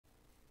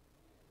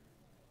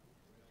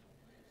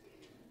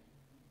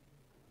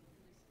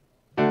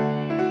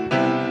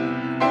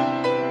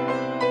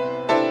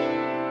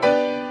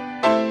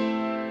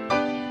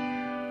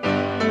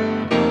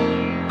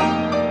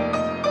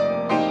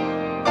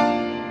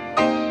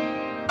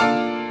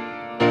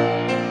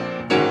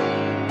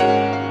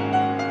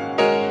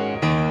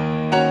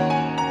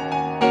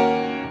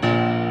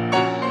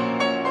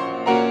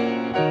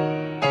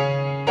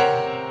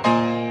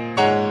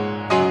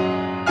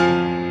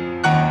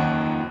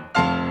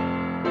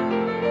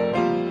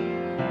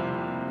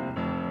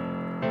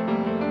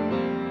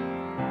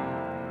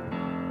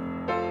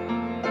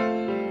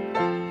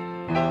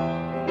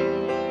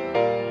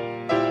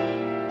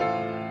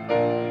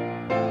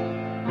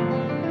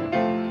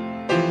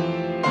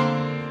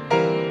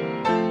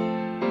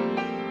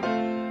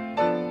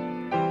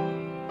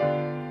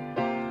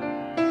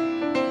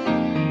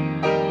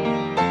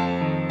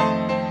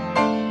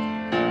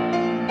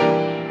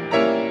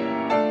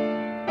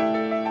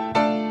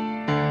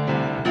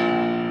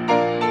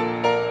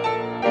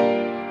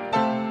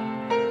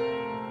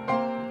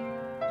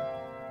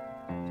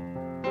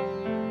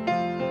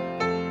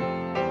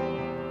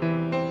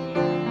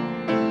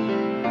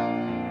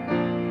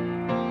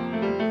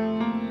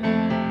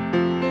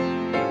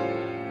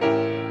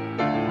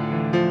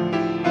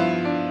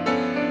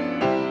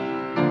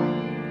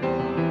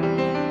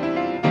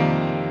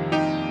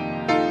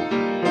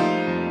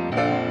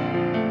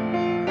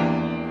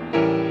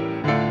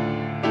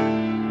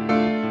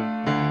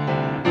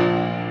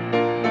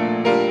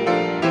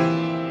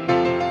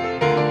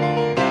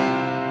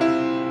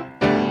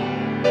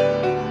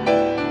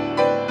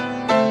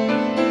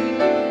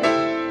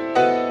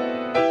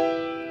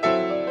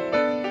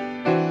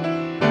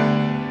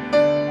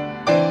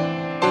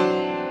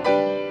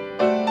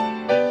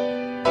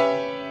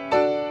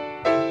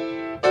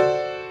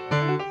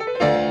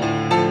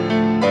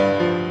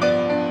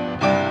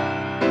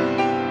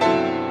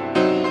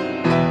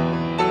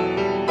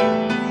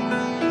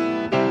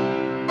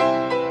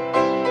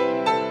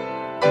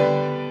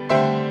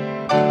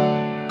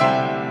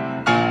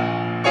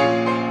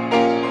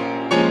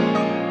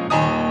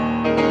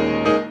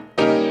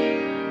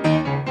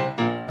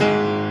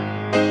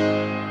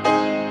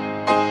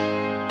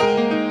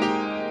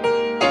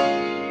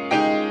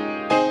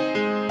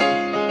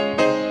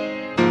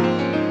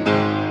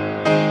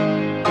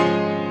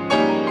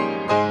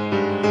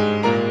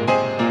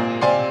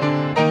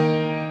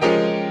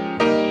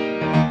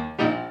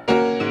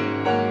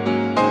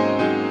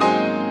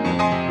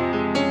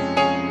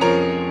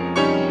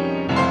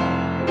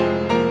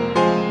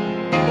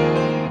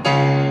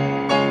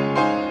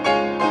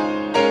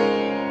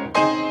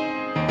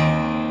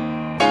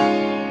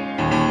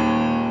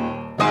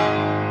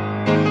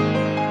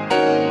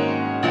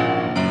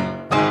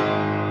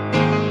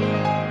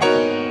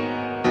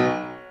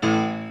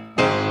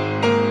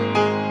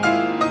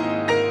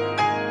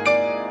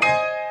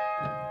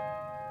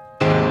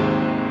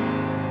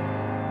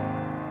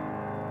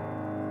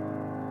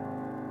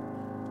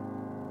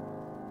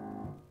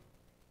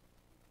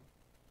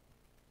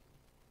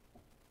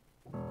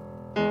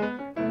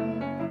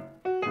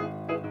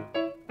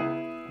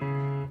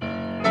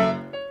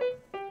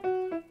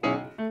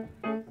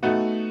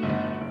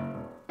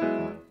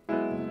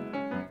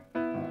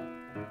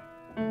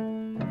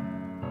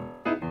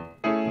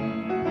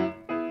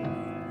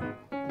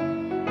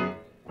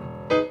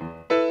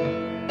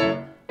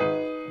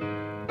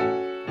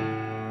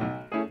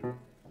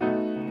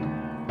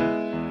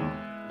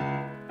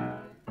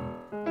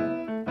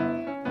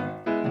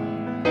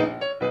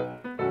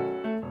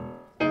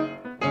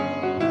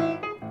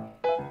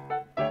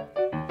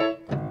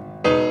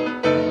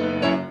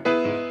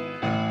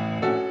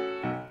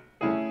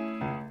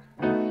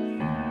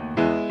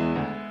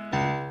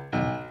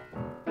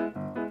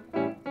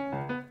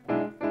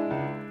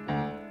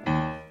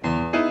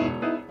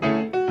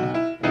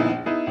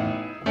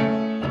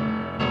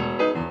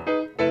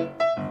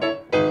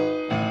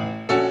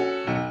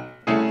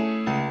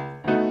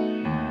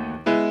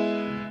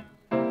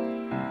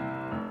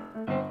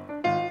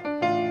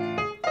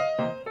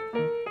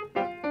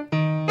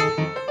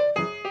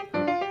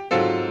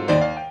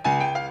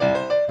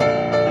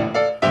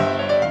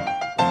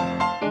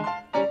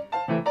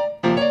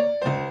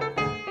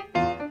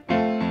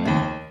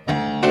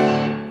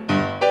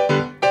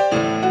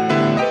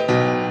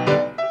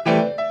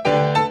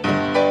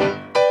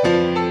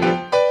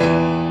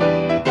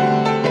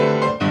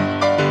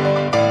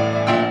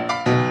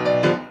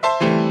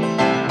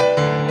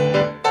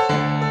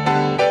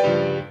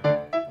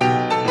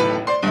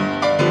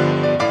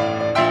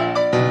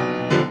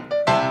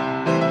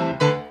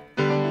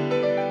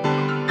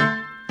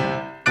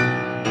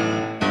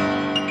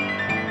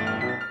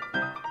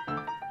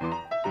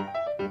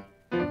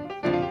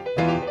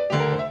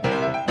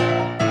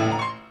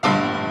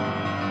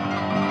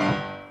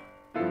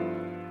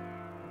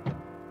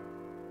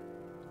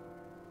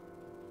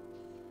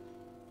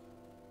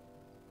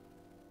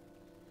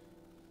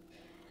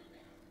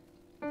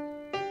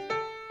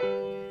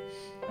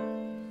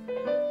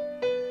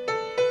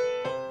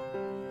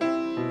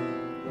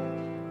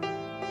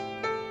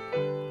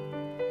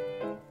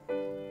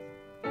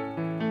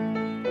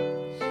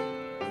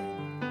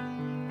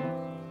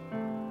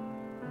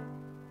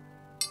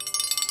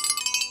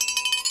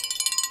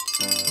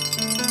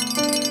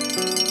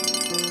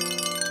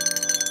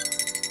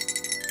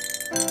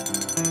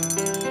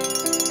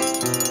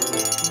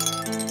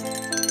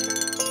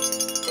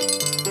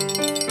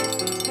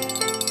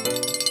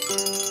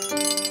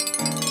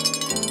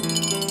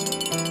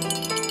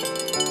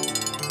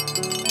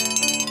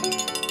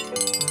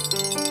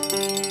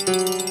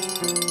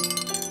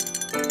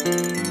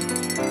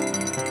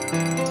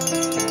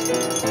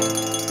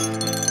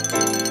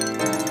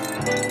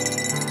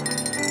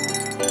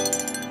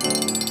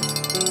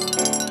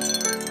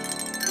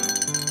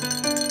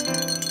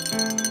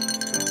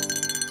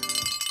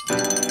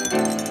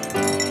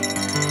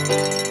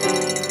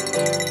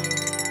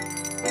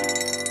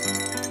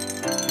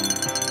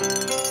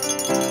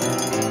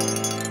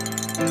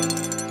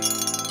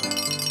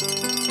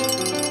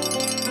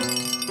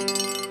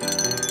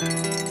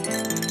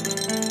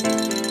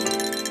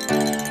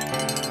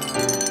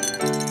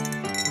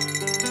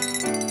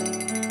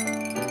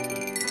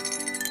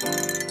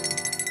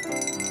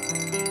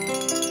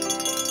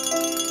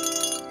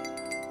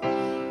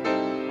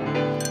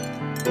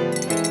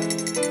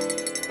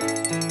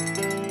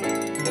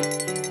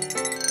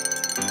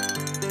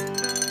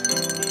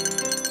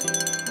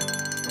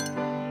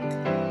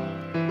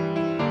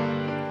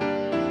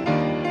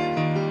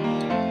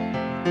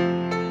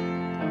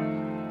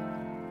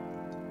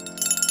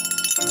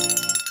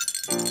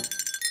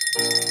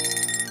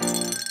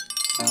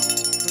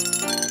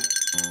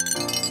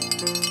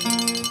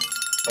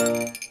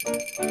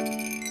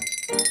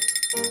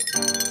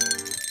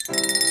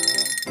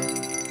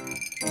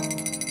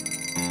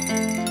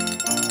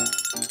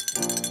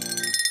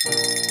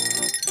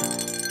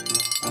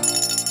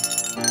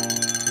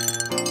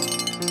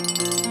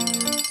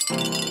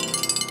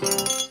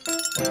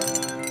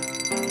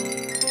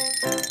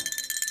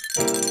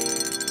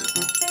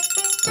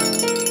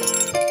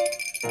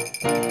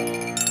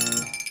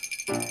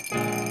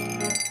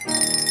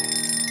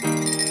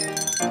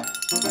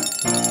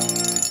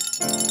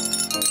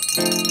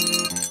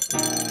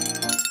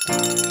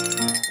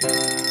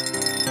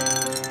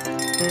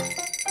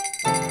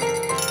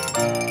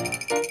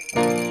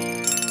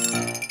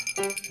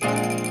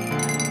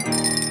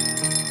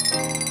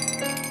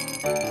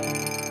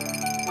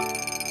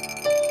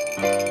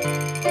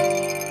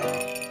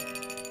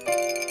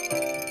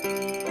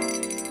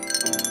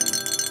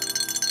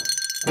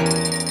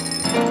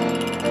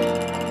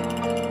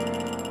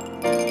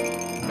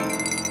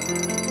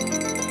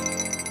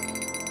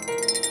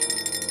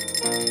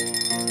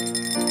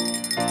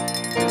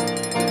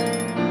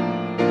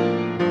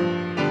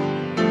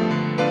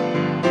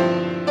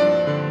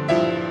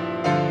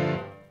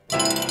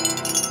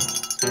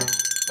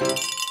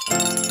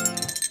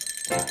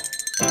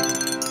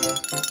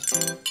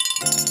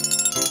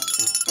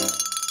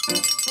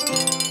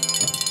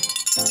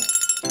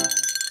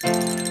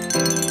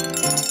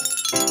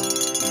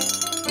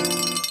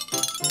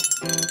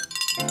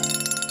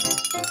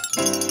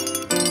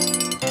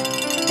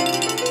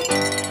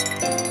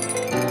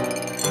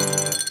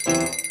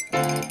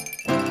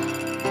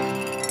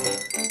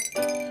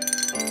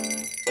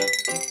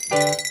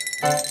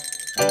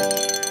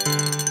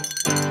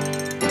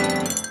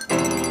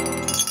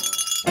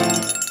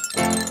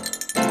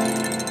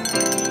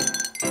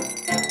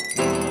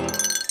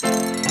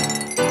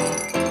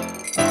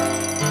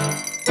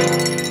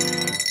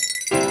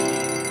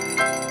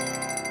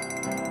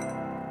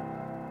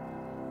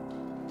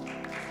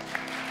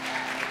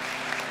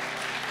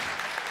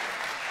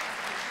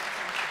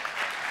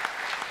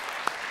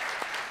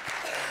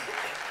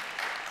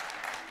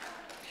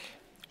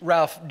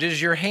Ralph,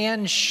 does your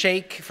hand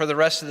shake for the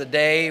rest of the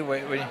day?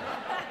 Would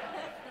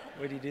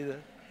you do that?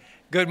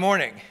 Good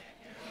morning.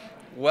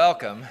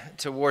 Welcome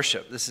to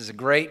worship. This is a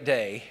great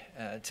day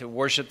to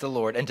worship the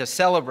Lord and to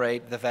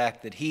celebrate the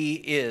fact that He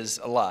is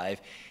alive.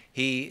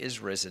 He is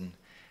risen,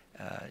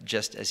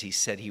 just as He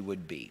said He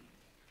would be.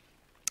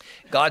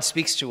 God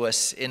speaks to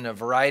us in a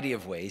variety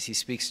of ways. He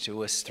speaks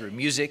to us through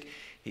music.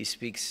 He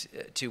speaks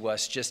to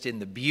us just in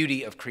the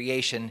beauty of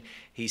creation.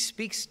 He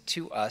speaks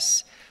to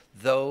us,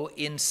 though,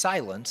 in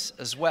silence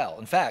as well.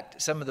 In fact,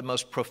 some of the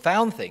most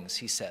profound things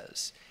He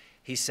says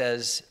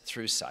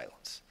through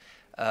silence.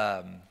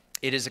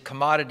 It is a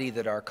commodity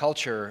that our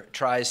culture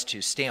tries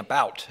to stamp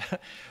out,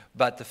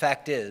 but the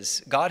fact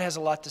is, God has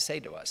a lot to say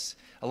to us,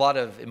 a lot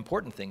of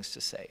important things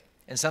to say,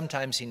 and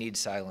sometimes He needs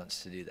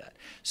silence to do that.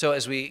 So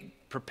as we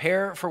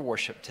prepare for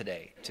worship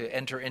today, to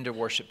enter into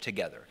worship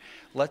together,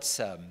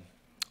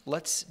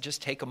 let's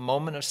just take a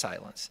moment of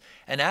silence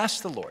and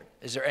ask the Lord,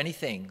 is there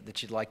anything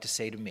that you'd like to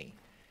say to me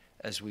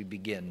as we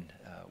begin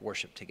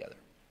worship together?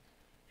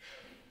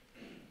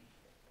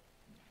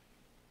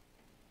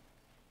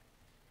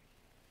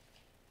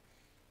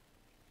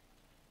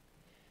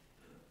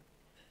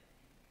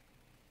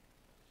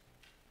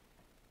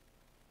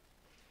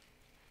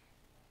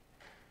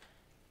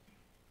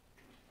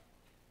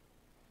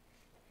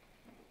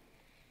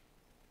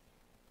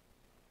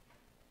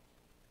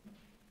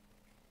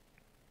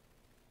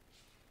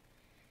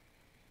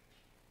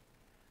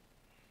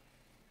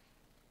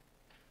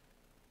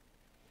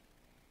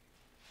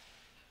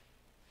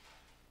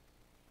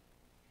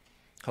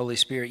 Holy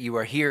Spirit, you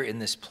are here in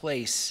this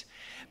place,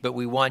 but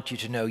we want you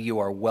to know you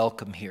are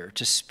welcome here,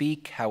 to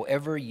speak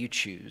however you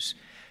choose,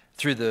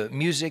 through the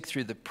music,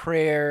 through the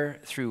prayer,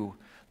 through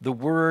the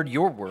word,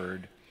 your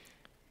word,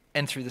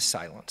 and through the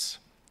silence.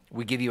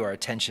 We give you our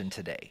attention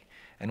today,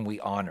 and we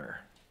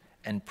honor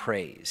and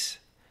praise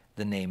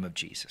the name of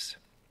Jesus.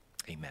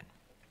 Amen.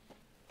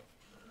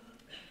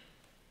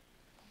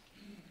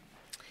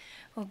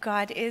 Well,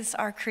 God is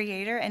our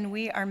creator, and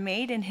we are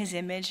made in His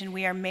image, and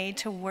we are made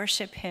to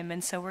worship Him.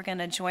 And so we're going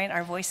to join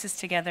our voices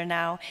together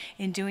now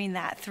in doing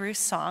that through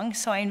song.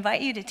 So I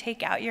invite you to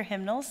take out your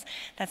hymnals.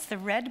 That's the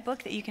red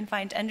book that you can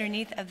find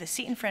underneath of the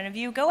seat in front of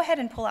you. Go ahead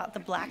and pull out the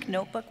black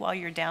notebook while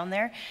you're down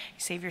there.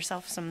 Save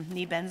yourself some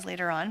knee bends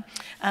later on.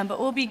 But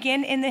we'll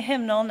begin in the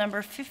hymnal,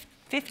 number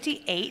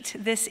 58.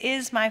 This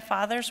is my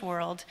Father's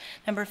world,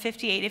 number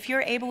 58. If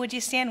you're able, would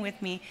you stand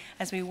with me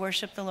as we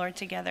worship the Lord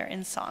together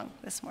in song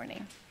this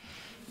morning?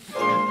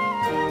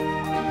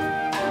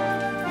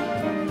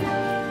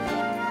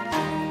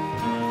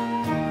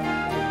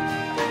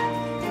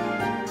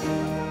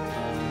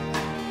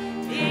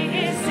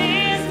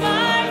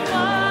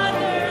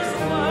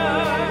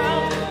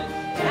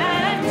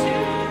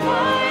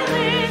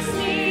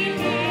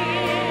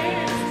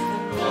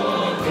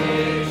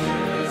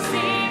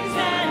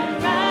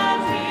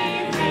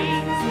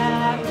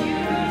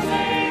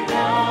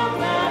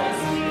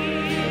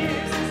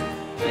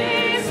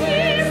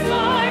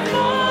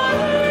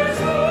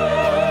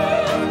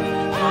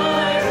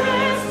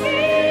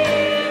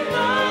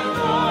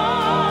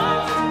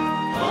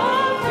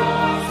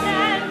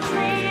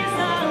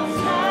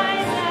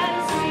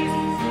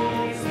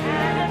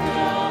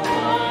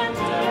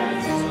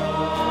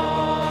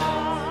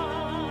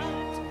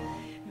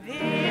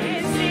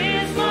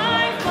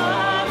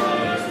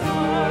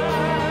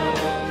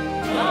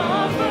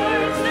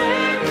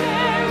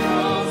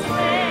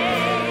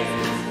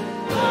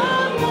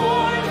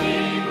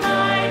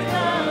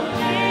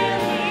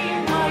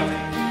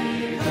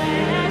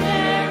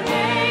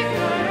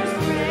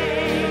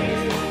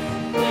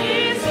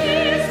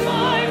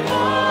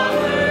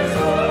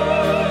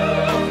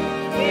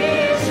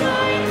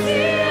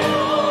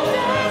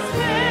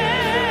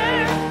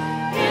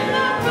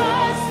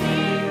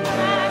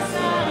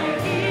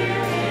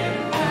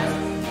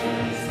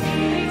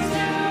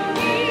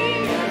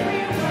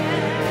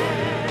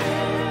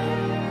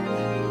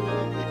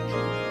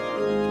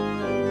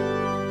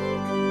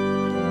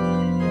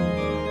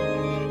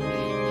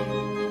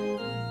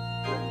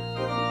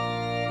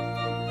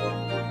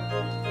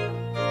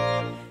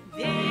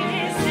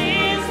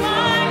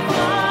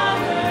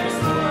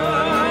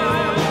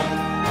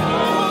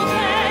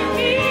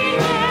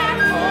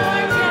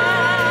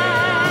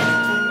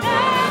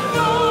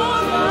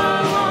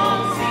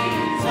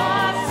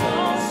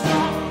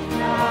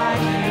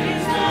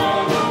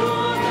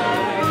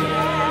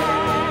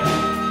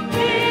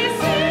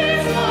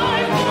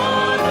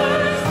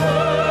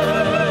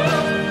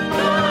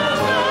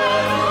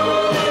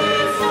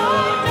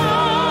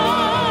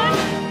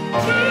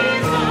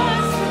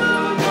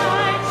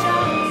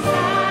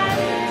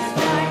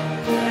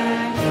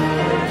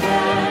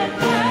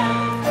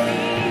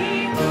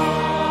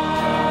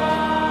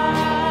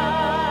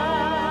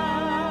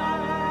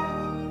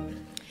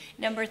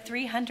 Number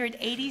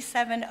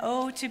 387,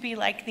 oh, to be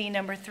like thee,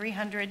 number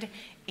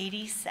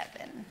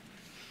 387.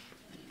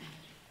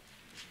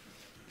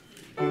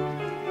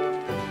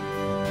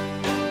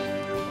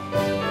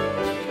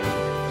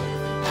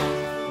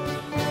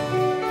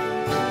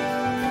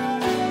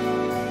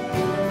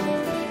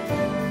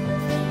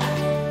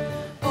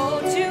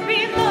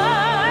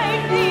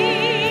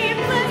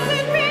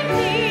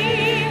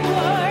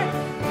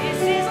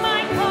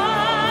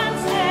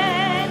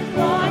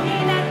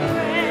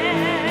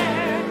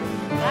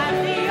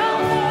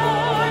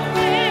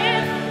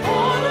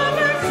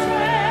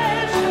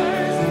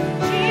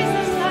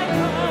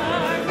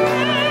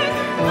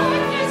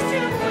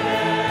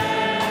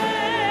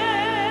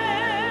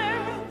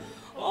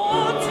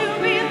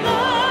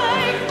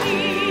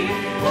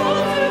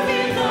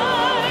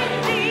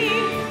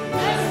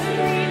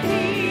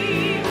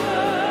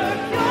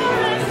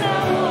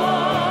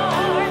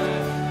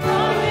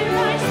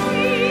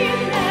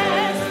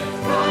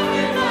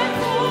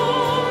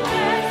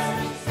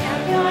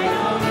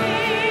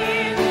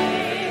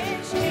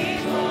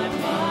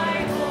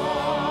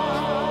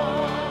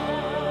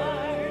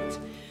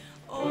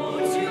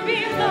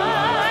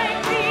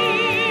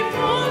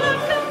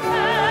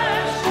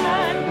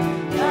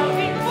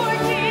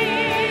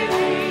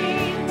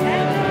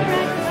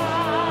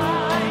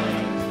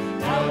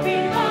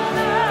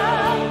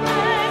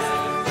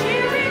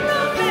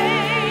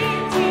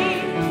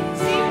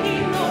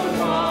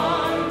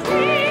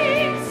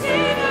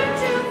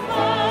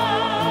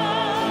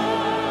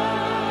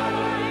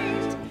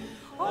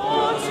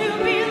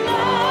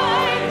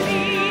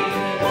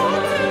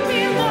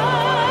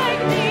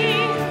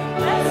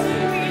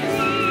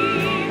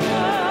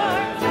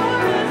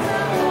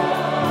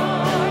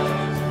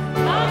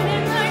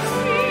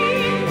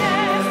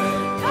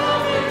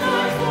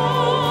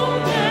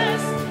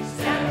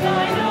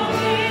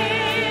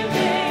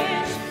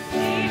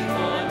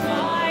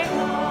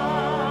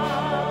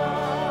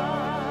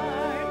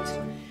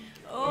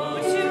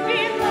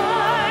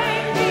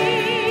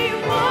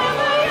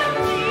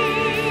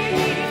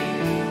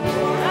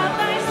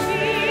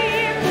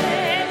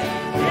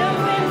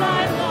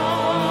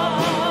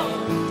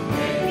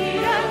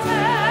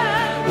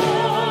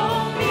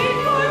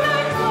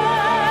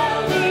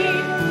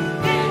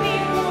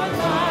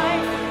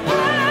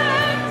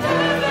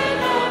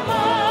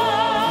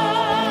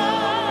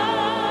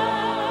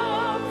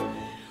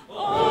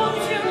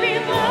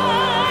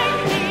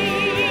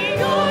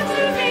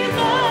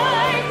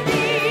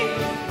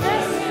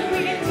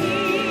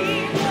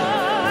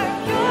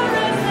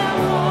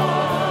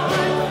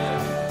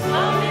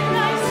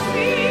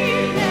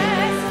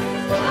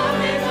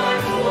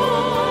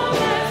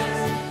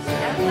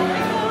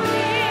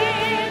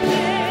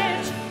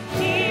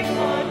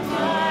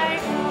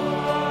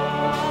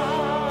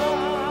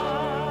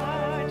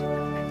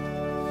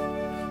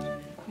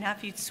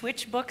 if you'd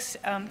switch books,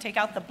 take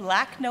out the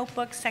black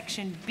notebook,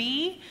 section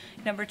B,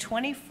 number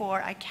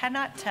 24. I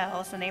Cannot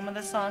Tell is the name of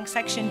the song,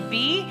 section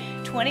B,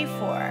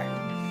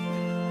 24.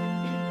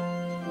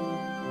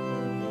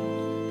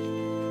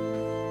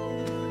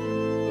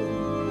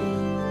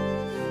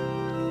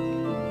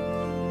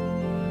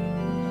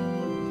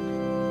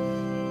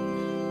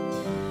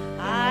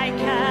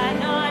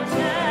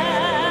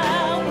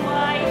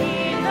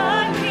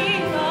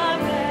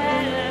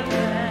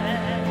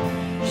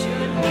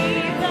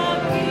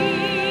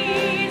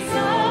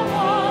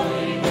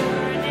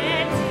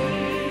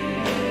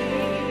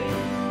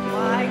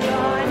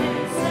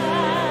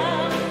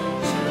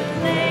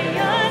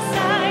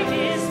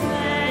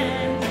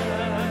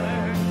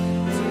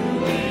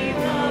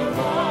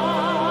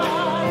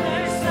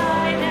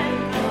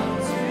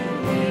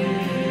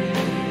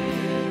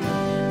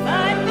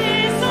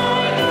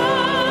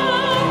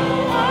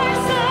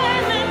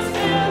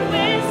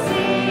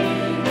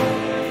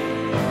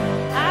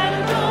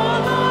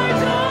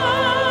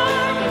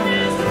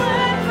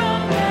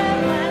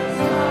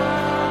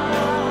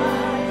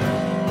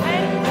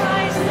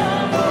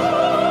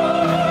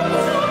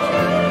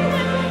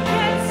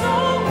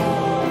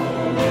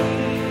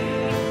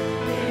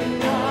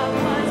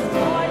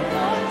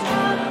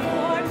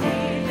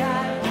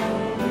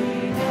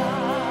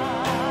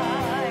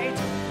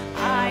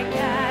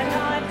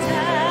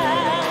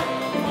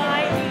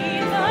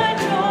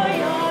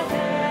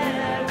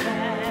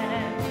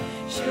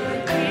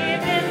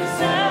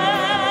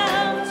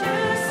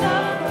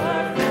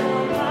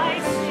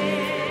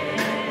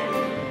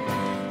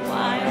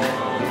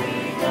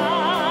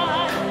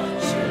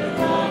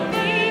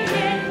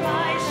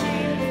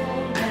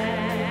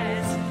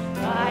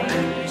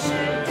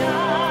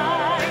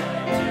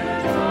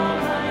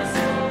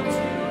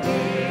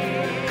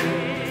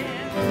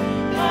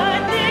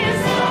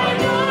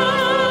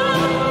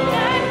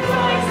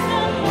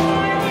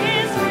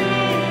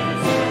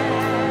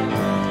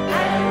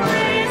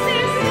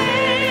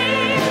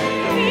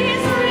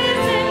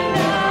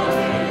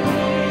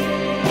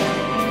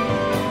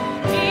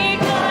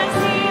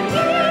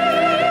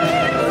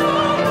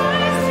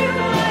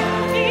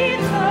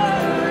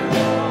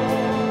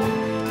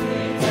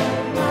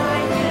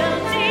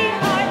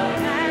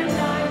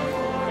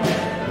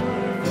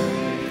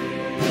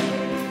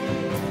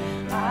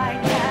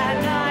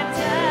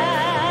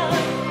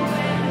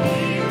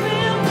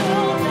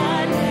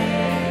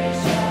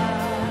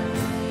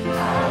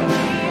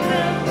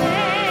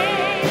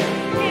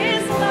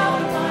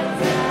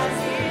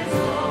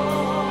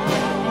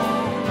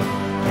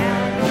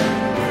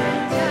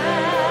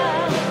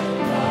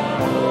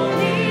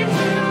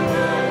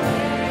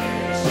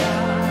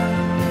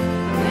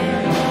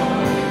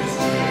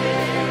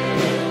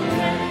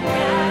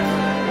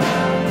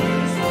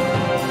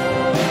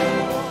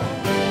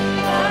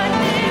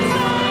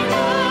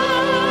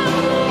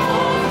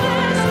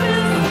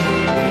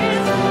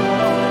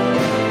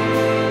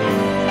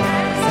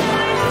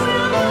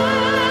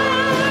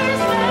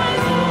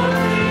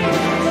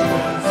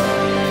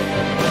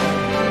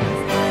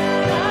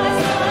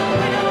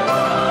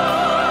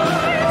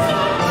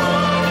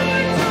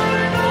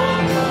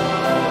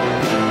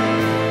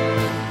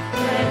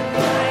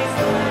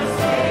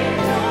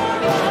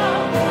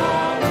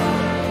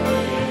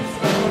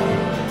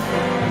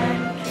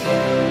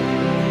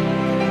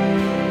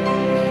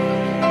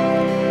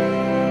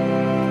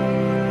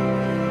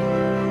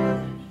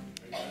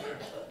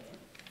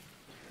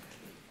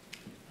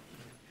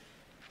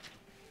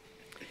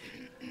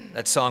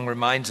 That song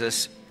reminds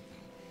us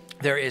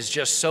there is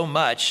just so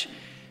much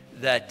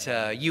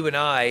that you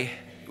and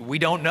we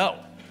don't know.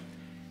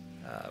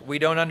 We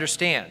don't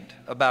understand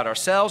about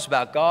ourselves,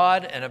 about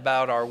God, and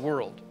about our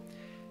world.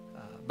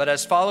 But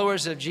as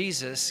followers of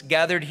Jesus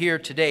gathered here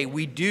today,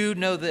 we do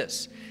know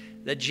this,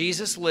 that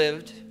Jesus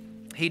lived,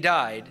 he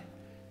died,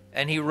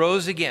 and he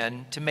rose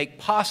again to make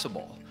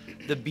possible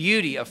the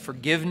beauty of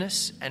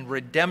forgiveness and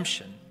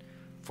redemption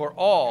for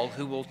all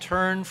who will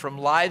turn from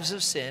lives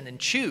of sin and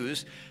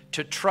choose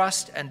to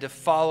trust and to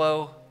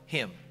follow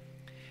him.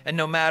 And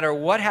no matter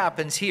what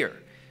happens here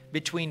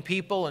between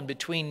people and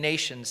between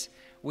nations,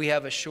 we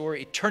have a sure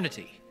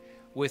eternity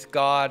with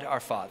God our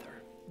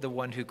Father, the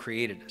one who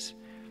created us.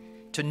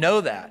 To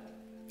know that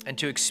and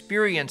to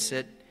experience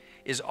it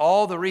is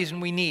all the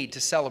reason we need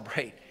to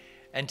celebrate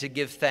and to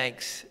give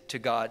thanks to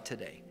God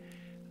today.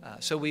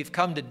 So we've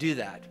come to do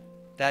that.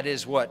 That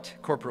is what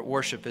corporate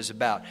worship is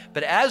about.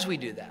 But as we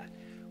do that,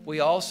 we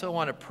also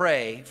want to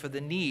pray for the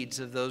needs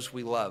of those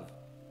we love.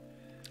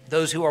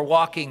 Those who are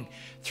walking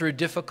through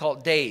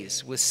difficult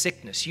days with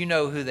sickness, you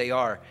know who they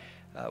are.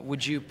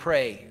 Would you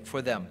pray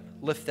for them?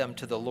 Lift them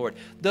to the Lord.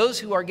 Those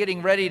who are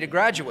getting ready to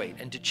graduate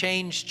and to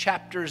change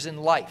chapters in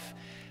life.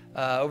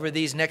 Over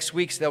these next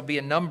weeks, there'll be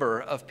a number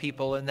of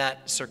people in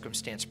that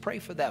circumstance. Pray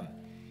for them.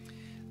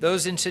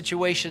 Those in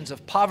situations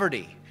of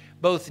poverty,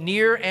 both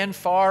near and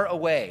far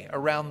away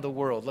around the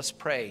world, let's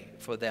pray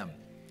for them.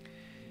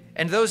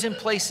 And those in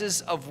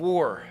places of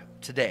war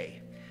today,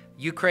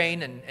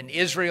 Ukraine and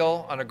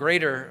Israel on a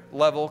greater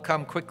level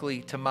come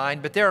quickly to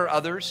mind, but there are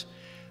others.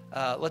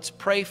 Let's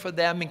pray for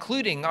them,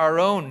 including our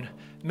own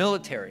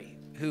military,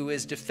 who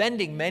is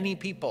defending many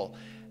people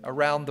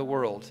around the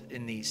world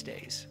in these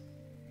days.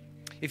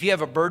 If you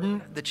have a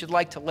burden that you'd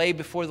like to lay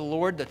before the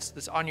Lord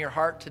that's on your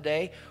heart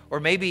today, or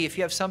maybe if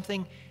you have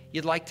something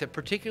you'd like to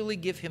particularly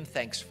give him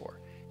thanks for,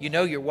 you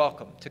know you're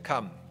welcome to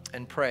come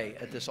and pray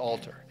at this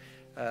altar.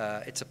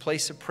 It's a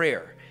place of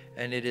prayer,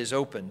 and it is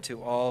open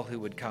to all who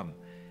would come.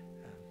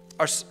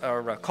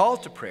 Our call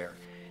to prayer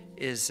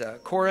is a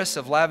chorus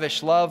of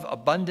lavish love,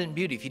 abundant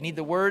beauty. If you need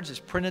the words, it's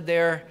printed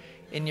there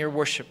in your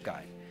worship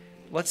guide.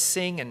 Let's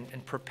sing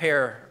and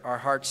prepare our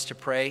hearts to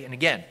pray. And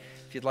again,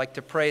 if you'd like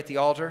to pray at the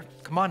altar,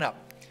 come on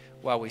up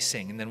while we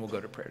sing, and then we'll go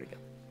to prayer together.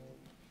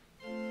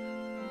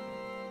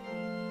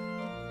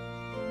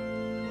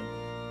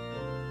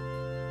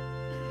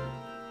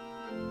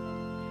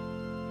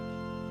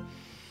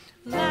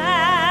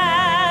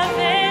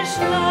 Lavish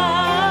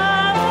love.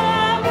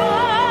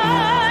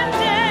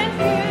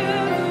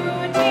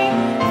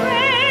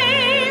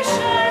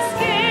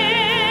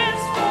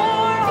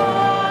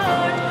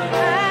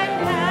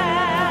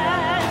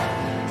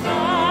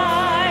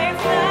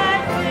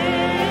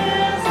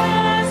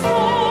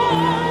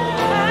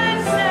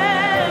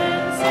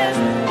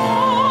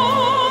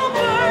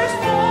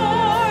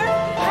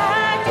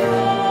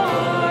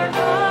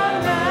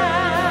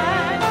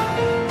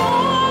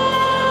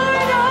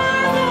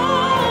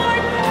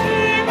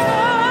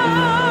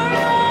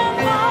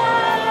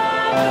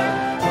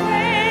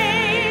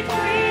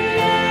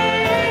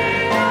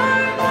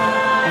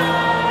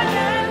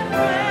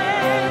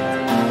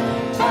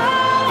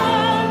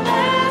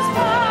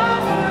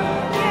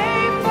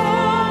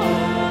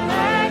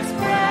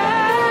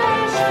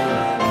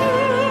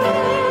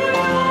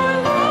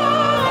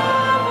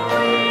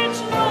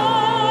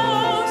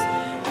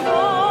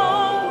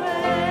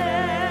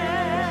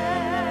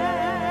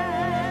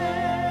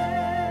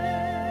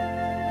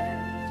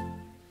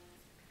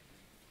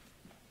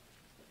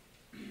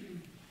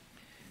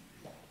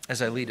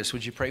 As I lead us,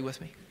 would you pray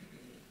with me?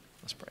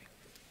 Let's pray.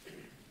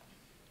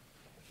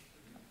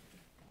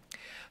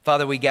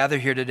 Father, we gather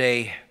here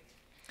today,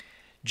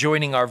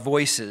 joining our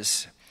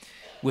voices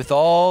with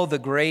all the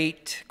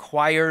great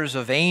choirs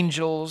of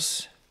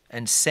angels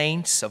and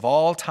saints of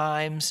all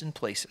times and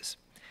places,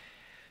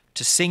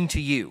 to sing to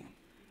you,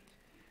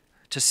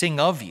 to sing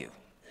of you,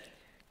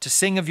 to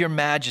sing of your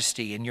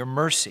majesty and your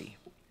mercy,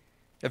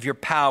 of your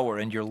power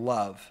and your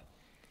love.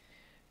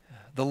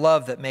 The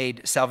love that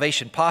made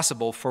salvation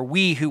possible for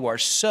we who are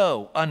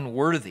so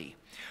unworthy,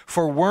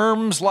 for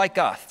worms like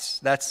us.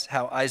 That's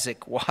how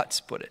Isaac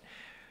Watts put it.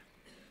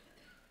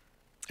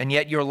 And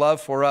yet your love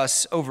for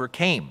us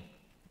overcame.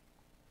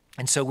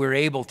 And so we're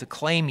able to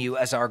claim you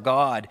as our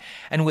God.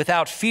 And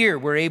without fear,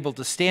 we're able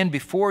to stand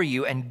before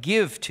you and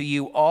give to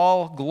you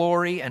all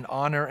glory and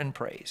honor and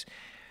praise.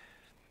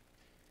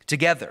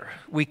 Together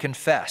we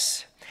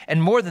confess.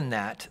 And more than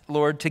that,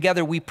 Lord,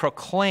 together we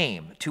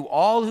proclaim to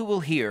all who will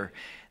hear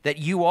that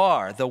you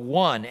are the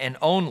one and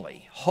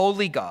only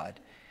holy God,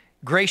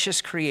 gracious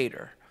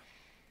Creator,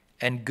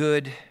 and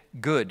good,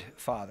 good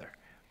Father.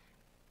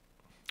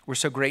 We're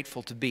so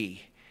grateful to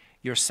be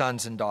your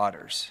sons and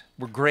daughters.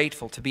 We're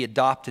grateful to be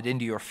adopted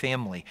into your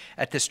family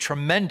at this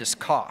tremendous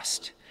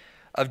cost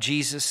of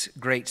Jesus'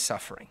 great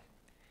suffering.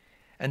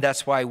 And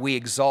that's why we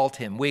exalt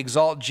him. We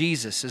exalt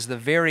Jesus as the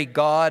very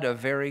God of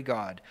very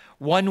God,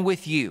 one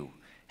with you,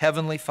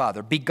 Heavenly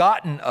Father,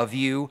 begotten of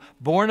you,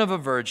 born of a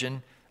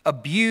virgin,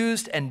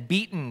 abused and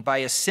beaten by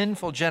a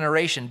sinful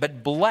generation,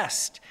 but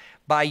blessed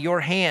by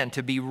your hand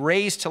to be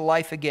raised to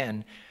life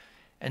again,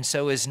 and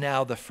so is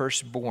now the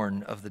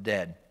firstborn of the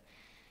dead.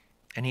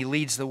 And he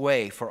leads the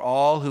way for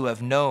all who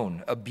have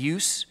known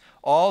abuse,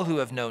 all who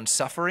have known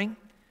suffering,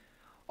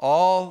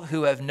 all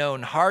who have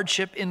known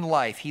hardship in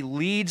life. He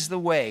leads the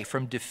way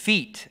from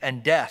defeat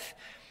and death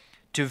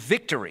to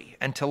victory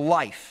and to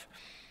life.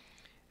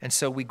 And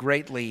so we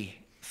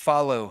greatly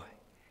follow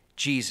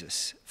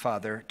Jesus,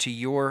 Father, to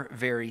your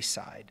very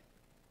side.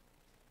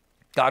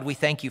 God, we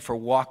thank you for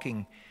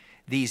walking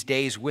these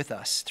days with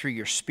us through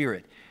your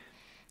Spirit.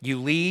 You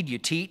lead, you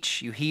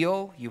teach, you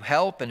heal, you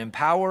help and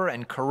empower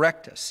and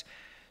correct us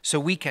so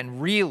we can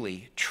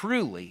really,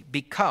 truly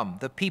become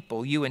the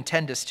people you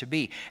intend us to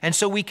be. And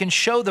so we can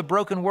show the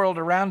broken world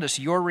around us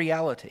your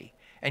reality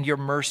and your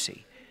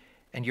mercy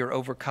and your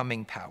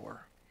overcoming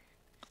power.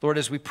 Lord,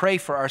 as we pray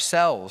for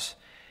ourselves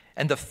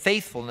and the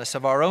faithfulness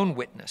of our own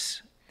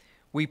witness,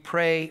 we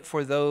pray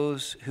for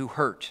those who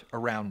hurt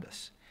around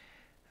us.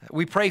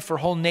 We pray for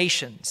whole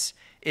nations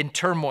in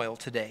turmoil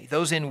today,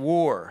 those in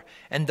war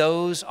and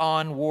those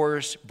on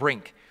war's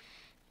brink.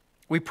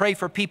 We pray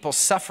for people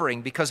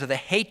suffering because of the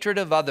hatred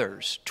of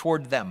others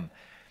toward them.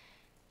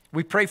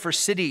 We pray for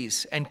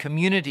cities and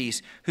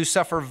communities who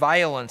suffer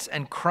violence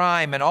and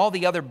crime and all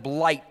the other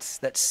blights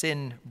that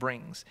sin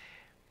brings.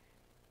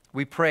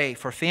 We pray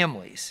for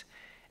families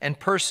and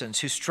persons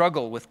who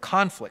struggle with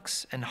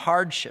conflicts and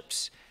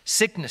hardships,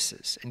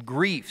 sicknesses and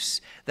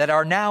griefs that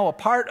are now a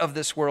part of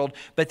this world,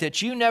 but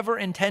that you never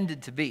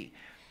intended to be.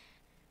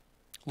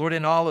 Lord,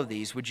 in all of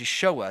these, would you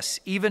show us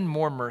even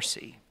more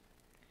mercy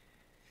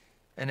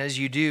And as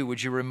you do,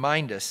 would you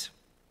remind us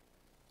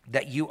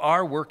that you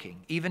are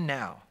working, even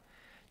now,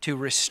 to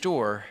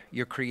restore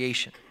your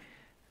creation?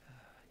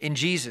 In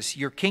Jesus,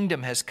 your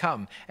kingdom has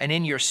come, and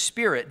in your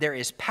spirit there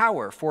is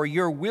power for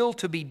your will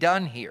to be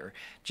done here,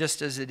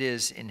 just as it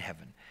is in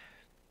heaven.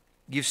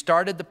 You've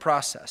started the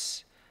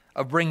process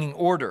of bringing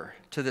order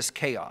to this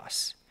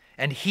chaos,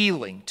 and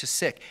healing to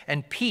sick,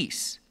 and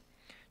peace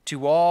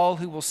to all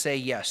who will say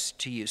yes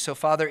to you. So,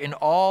 Father, in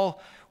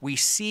all we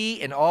see,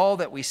 in all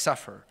that we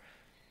suffer,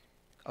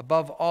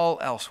 above all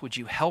else, would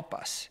you help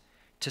us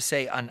to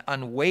say an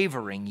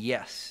unwavering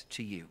yes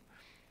to you,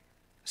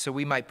 so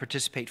we might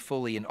participate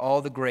fully in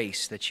all the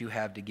grace that you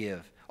have to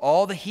give,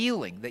 all the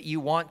healing that you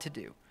want to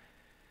do,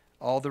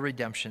 all the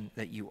redemption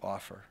that you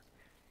offer.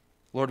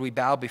 Lord, we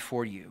bow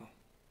before you,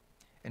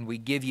 and we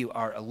give you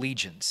our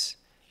allegiance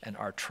and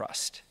our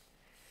trust.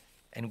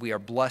 And we are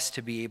blessed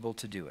to be able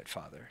to do it,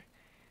 Father,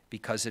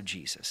 because of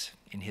Jesus.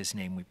 In his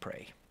name we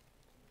pray.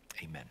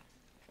 Amen.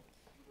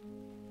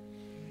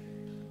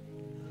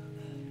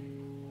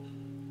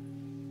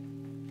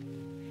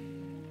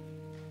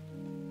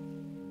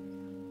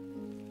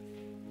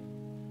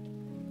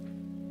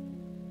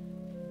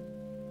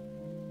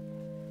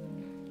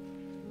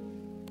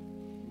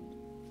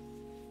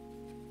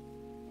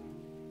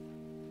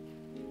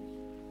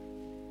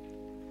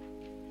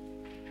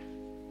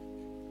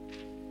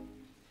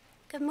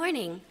 Good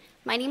morning.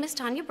 My name is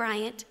Tanya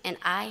Bryant, and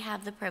I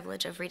have the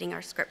privilege of reading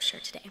our scripture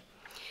today.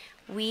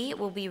 We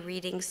will be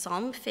reading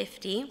Psalm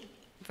 50,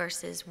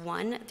 verses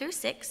 1 through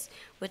 6,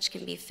 which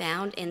can be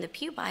found in the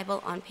Pew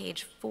Bible on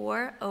page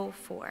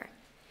 404.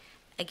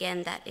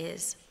 Again, that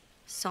is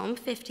Psalm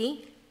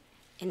 50,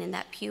 and in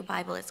that Pew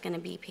Bible, it's going to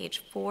be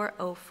page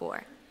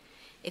 404.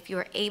 If you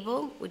are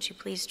able, would you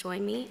please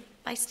join me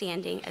by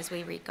standing as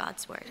we read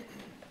God's word?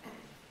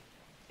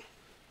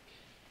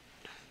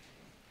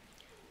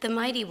 The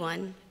mighty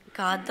one,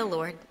 God the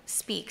Lord,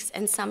 speaks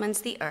and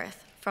summons the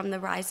earth from the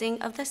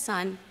rising of the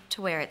sun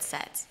to where it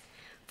sets.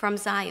 From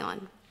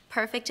Zion,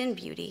 perfect in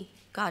beauty,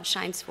 God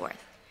shines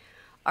forth.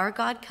 Our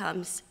God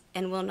comes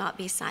and will not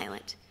be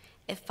silent.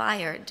 A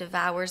fire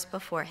devours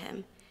before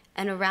him,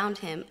 and around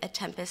him a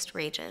tempest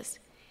rages.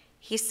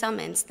 He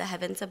summons the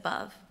heavens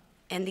above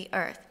and the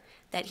earth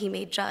that he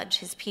may judge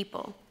his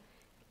people.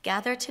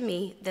 Gather to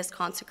me this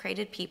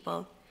consecrated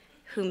people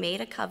who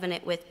made a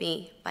covenant with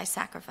me by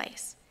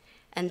sacrifice.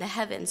 And the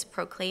heavens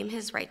proclaim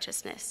his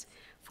righteousness,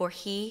 for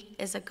he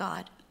is a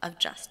God of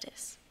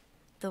justice.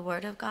 The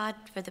word of God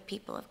for the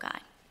people of God.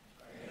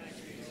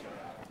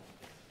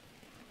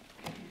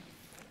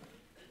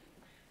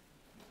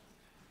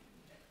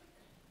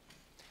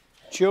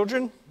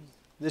 Children,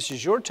 this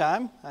is your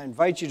time. I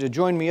invite you to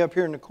join me up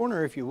here in the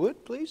corner if you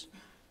would, please.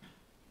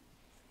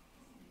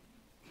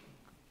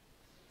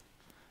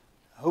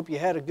 I hope you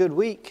had a good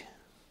week.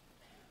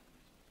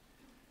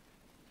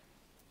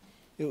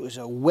 It was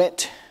a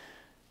wet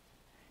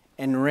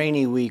and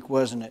rainy week,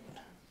 wasn't it?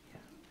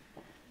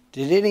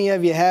 Did any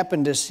of you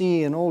happen to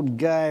see an old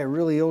guy, a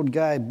really old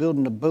guy,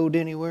 building a boat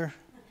anywhere?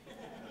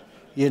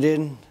 You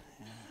didn't?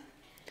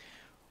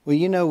 Well,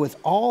 you know, with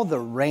all the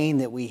rain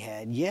that we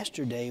had,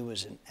 yesterday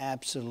was an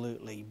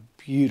absolutely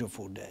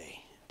beautiful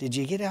day. Did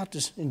you get out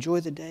to enjoy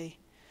the day?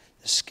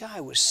 The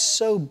sky was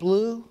so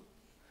blue.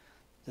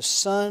 The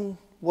sun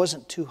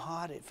wasn't too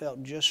hot. It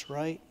felt just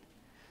right.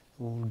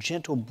 A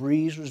gentle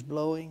breeze was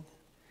blowing.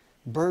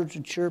 Birds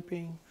were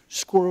chirping.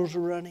 Squirrels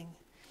were running.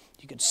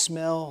 You could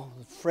smell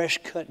fresh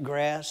cut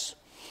grass.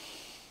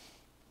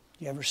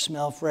 You ever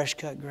smell fresh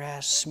cut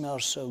grass? It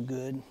smells so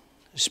good,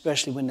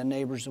 especially when the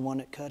neighbor's the one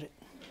that cut it.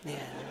 Yeah.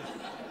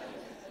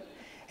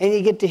 And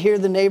you get to hear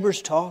the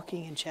neighbors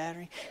talking and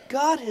chattering.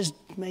 God has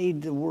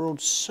made the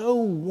world so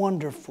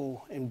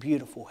wonderful and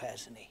beautiful,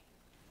 hasn't he?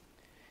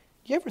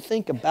 You ever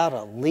think about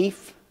a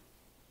leaf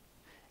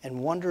and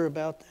wonder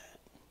about that?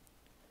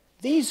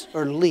 These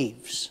are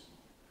leaves,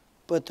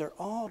 but they're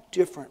all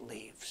different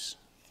leaves.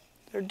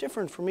 They're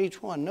different from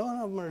each one.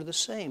 None of them are the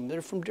same.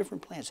 They're from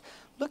different plants.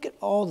 Look at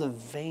all the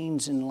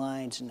veins and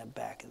lines in the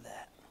back of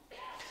that.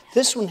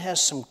 This one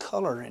has some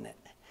color in it.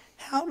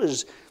 How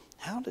does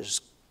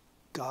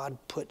God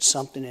put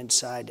something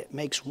inside that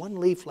makes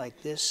one leaf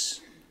like this,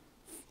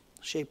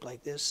 shaped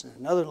like this, and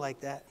another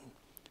like that?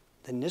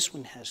 Then this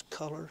one has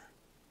color.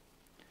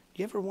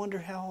 Do you ever wonder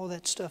how all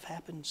that stuff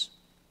happens?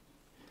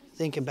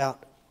 Think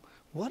about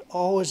what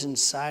all is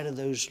inside of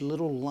those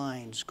little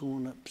lines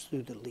going up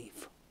through the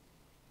leaf.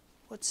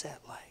 What's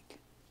that like?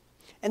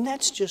 And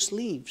that's just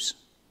leaves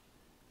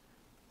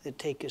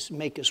that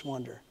make us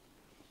wonder.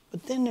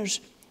 But then there's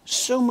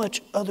so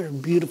much other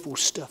beautiful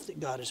stuff that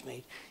God has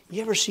made.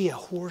 You ever see a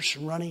horse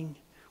running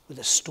with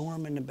a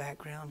storm in the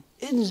background?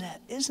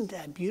 Isn't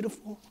that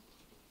beautiful?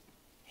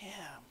 Yeah.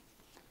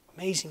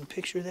 Amazing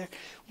picture there.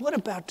 What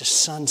about the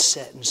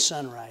sunset and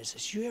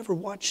sunrises? You ever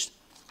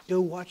go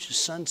watch the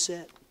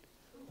sunset?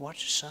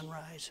 Watch the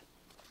sunrise?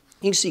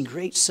 You can see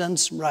great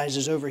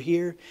sunrises over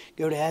here.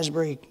 Go to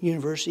Asbury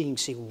University, you can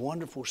see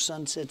wonderful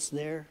sunsets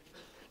there.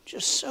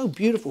 Just so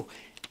beautiful.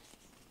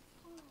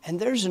 And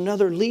there's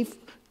another leaf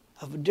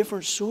of a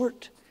different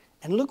sort,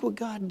 And look what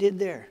God did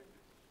there.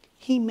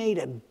 He made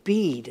a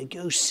bee to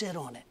go sit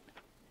on it.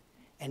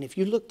 And if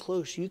you look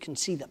close, you can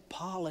see the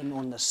pollen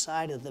on the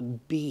side of the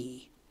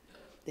bee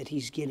that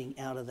he's getting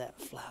out of that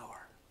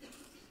flower.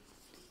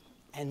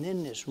 And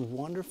then this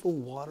wonderful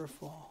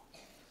waterfall.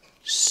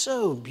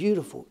 So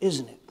beautiful,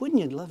 isn't it?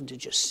 Wouldn't you love to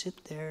just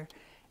sit there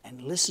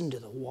and listen to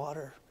the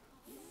water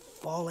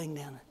falling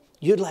down?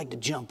 You'd like to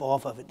jump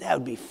off of it. That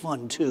would be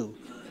fun too.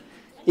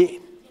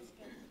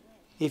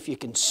 If you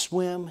can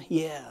swim,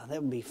 yeah,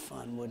 that would be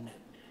fun, wouldn't it?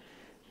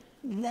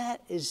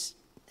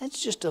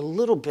 That's just a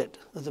little bit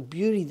of the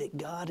beauty that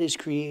God has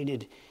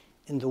created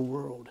in the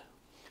world.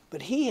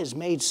 But he has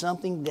made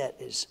something that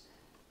is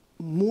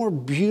more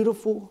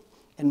beautiful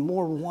and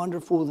more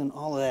wonderful than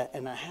all of that.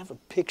 And I have a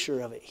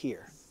picture of it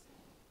here.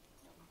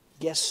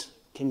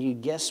 Can you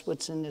guess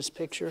what's in this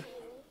picture?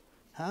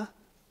 Huh?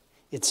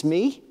 It's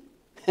me?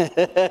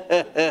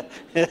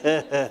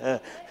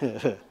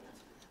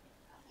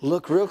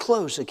 Look real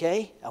close,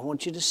 okay? I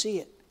want you to see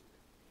it.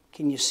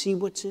 Can you see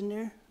what's in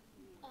there?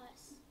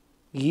 Us.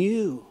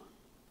 You.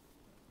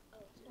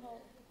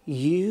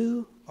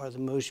 You are the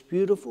most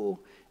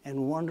beautiful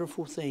and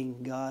wonderful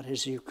thing God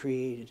has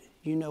created.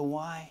 You know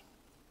why?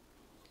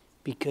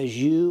 Because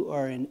you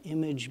are an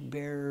image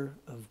bearer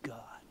of God.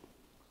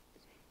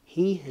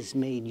 He has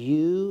made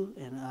you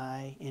and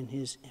I in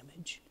his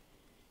image.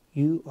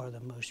 You are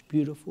the most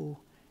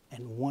beautiful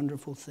and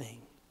wonderful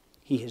thing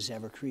he has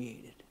ever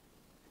created.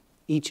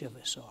 Each of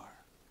us are.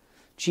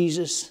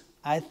 Jesus,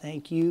 I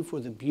thank you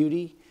for the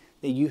beauty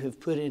that you have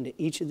put into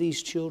each of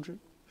these children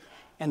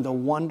and the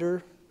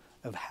wonder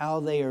of how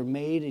they are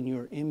made in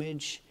your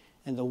image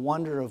and the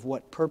wonder of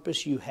what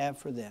purpose you have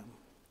for them.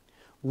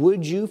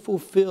 Would you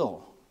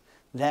fulfill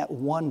that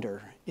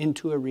wonder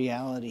into a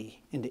reality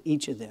into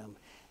each of them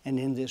and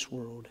in this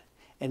world?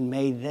 And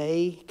may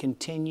they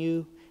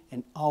continue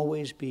and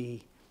always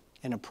be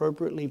an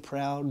appropriately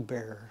proud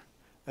bearer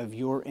of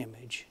your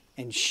image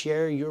and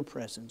share your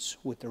presence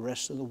with the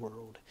rest of the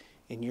world.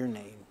 In your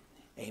name,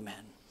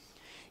 amen.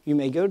 You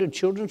may go to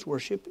children's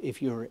worship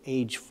if you're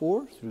age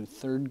 4 through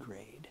 3rd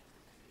grade.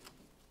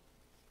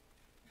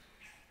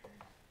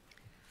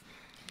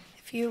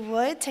 If you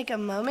would, take a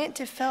moment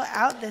to fill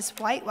out this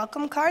white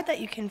welcome card that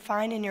you can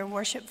find in your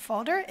worship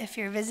folder. If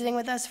you're visiting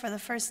with us for the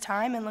first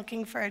time and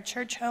looking for a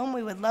church home,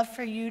 we would love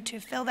for you to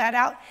fill that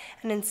out.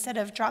 And instead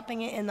of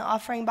dropping it in the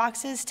offering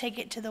boxes, take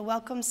it to the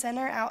Welcome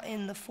Center out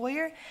in the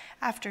foyer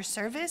after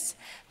service.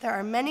 There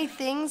are many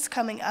things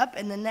coming up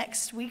in the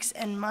next weeks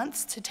and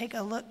months to take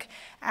a look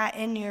at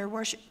in your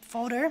worship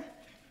folder.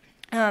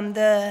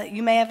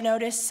 You may have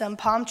noticed some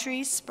palm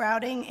trees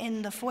sprouting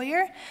in the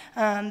foyer.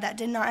 That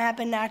did not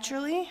happen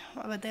naturally,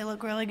 but they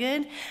look really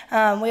good.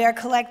 We are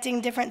collecting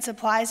different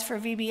supplies for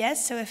VBS,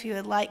 so if you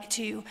would like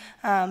to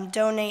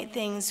donate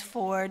things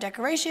for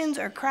decorations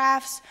or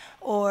crafts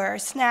or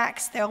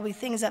snacks, there will be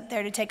things up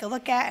there to take a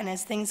look at, and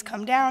as things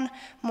come down,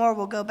 more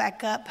will go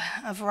back up,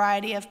 a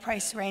variety of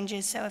price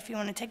ranges. So if you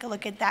want to take a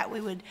look at that, we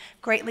would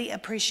greatly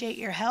appreciate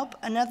your help.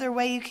 Another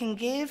way you can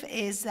give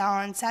is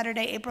on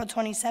Saturday, April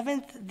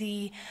 27th,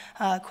 the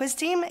quiz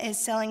team is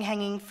selling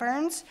hanging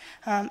ferns.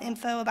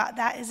 Info about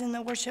that is in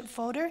the worship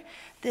folder.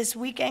 This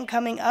weekend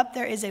coming up,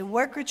 there is a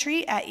work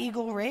retreat at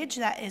Eagle Ridge.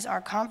 That is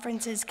our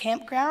conference's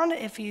campground.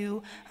 If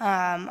you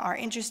are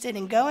interested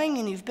in going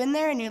and you've been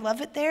there and you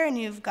love it there and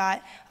you've got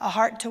a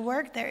heart to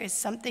work, there is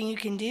something you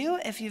can do.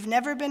 If you've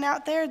never been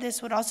out there,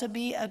 this would also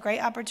be a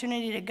great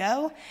opportunity to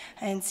go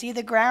and see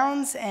the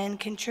grounds and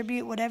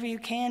contribute whatever you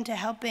can to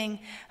helping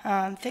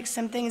fix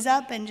some things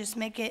up and just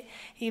make it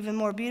even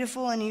more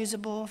beautiful and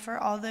usable for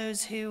all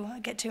those who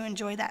get to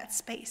enjoy that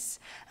space.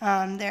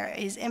 There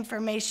is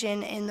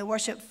information in the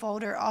worship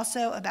folder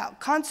also about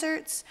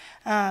concerts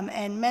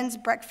and men's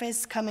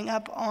breakfast coming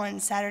up on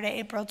Saturday,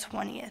 April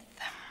 20th.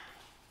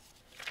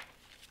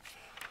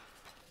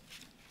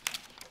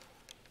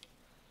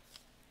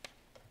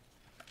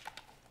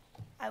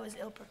 I was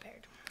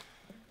ill-prepared.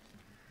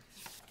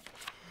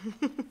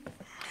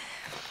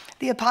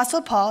 The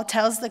Apostle Paul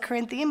tells the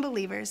Corinthian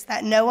believers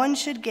that no one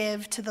should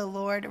give to the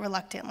Lord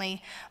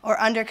reluctantly or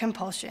under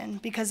compulsion,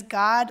 because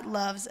God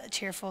loves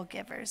cheerful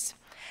givers.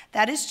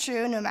 That is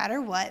true no matter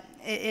what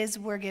it is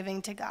we're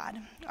giving to God,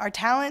 our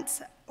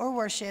talents or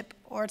worship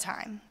or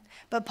time.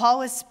 But Paul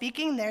was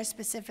speaking there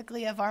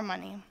specifically of our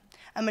money.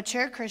 A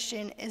mature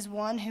Christian is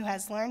one who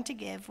has learned to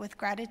give with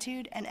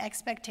gratitude and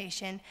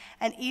expectation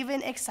and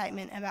even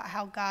excitement about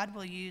how God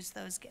will use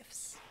those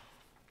gifts.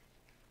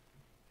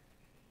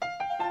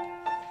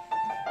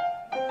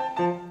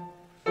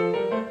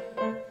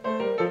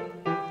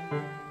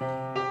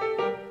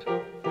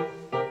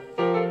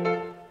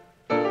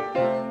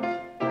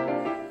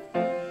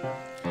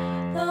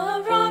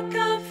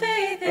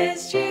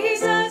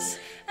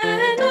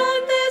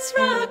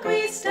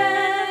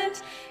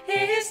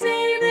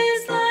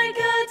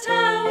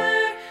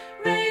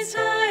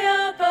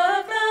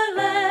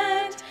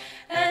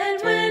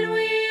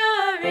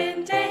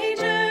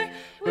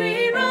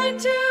 We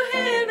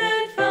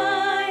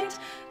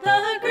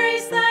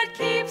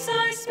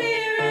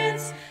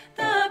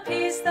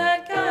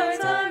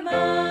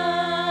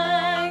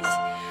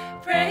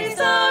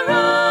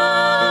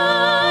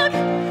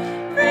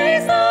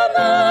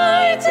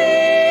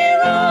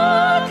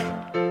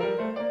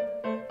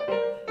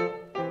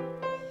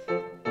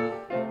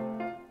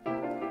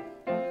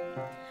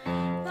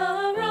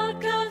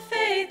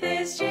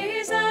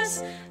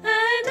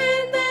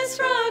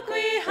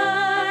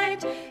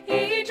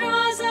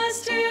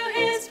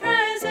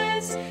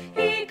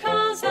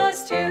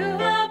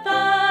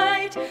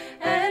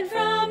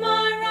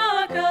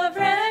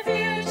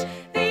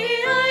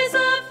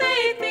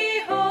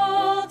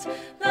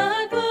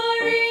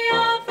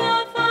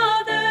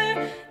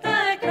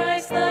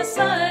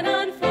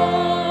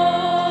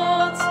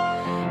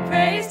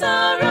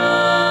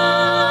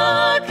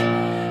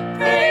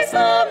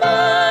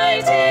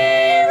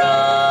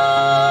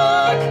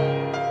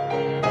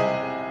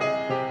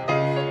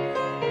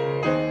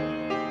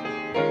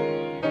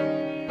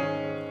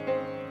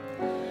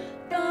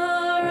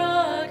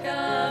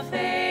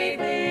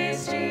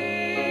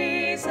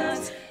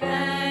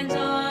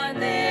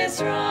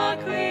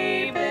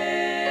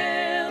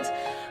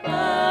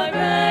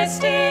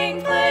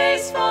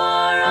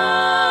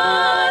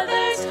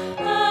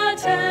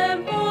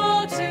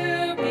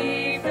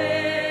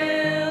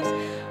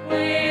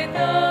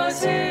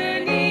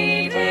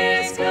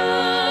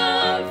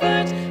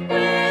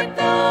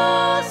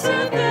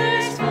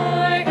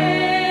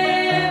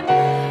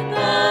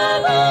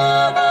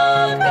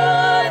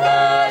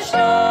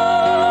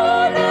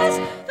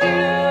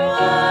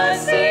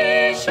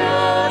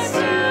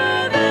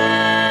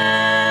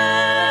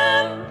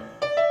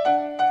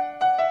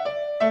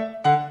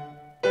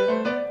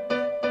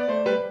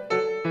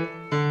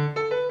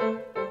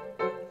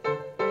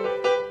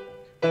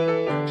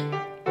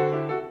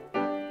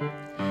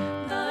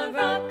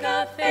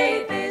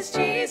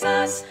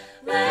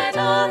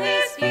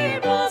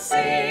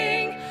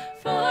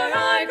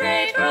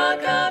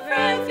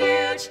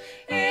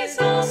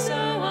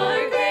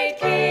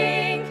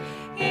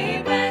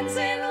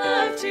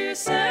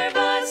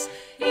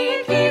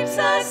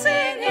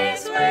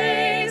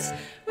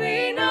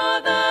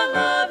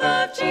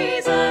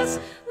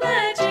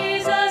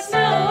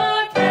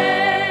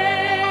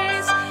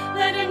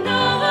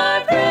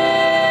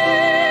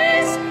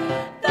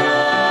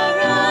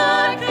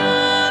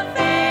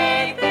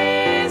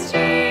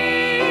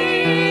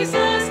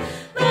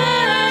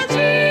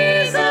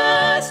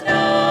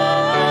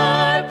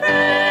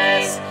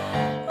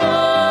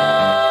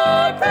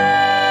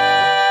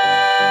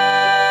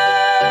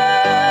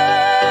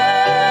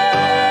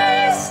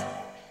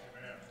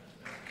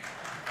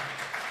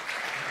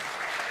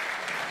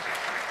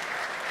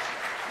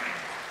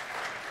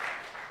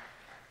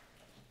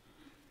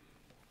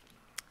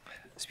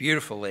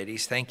beautiful,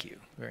 ladies. Thank you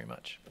very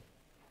much.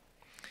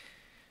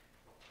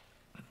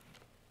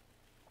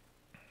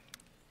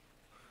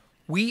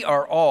 We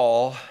are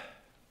all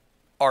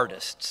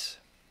artists.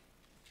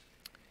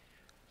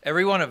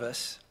 Every one of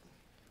us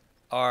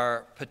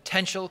are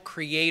potential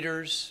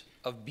creators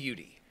of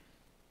beauty.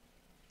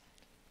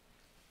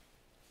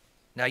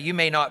 Now, you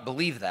may not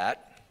believe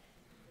that.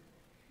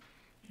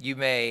 You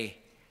may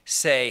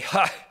say,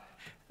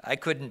 I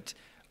couldn't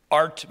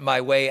art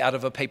my way out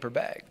of a paper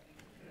bag.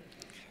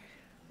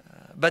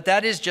 But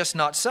that is just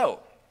not so.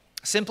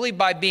 Simply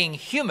by being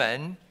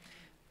human,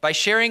 by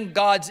sharing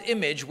God's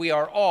image, we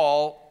are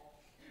all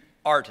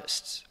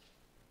artists.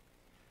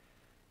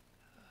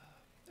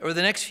 Over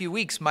the next few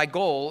weeks, my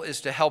goal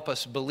is to help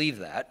us believe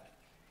that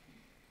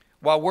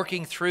while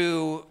working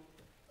through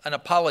an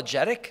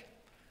apologetic,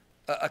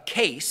 a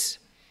case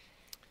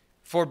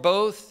for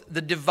both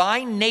the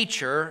divine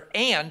nature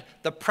and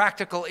the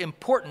practical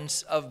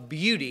importance of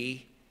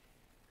beauty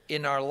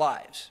in our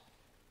lives,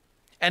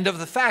 and of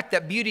the fact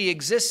that beauty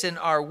exists in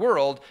our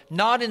world,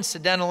 not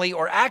incidentally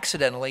or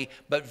accidentally,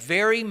 but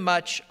very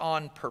much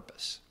on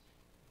purpose.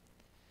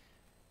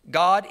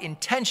 God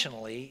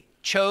intentionally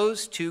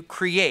chose to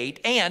create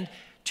and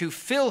to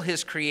fill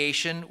his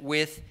creation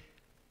with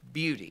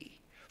beauty,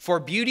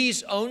 for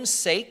beauty's own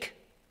sake,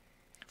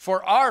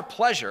 for our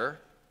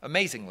pleasure,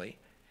 amazingly,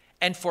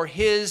 and for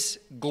his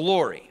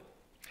glory.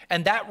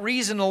 And that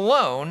reason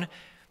alone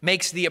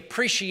makes the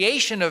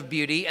appreciation of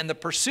beauty and the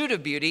pursuit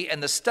of beauty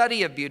and the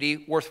study of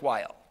beauty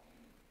worthwhile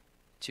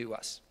to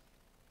us.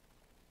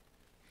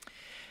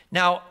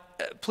 Now,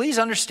 please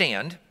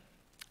understand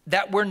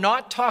that we're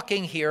not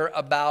talking here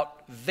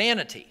about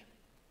vanity.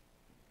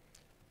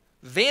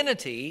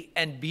 Vanity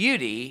and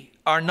beauty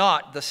are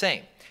not the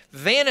same.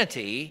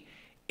 Vanity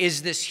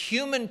is this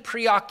human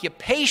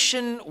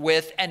preoccupation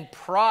with and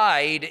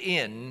pride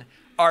in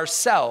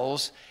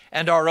ourselves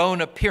and our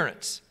own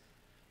appearance.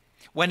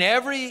 When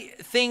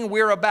everything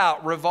we're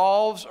about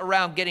revolves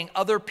around getting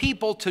other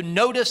people to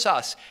notice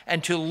us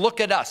and to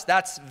look at us,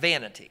 that's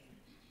vanity.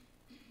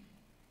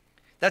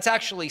 That's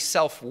actually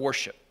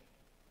self-worship.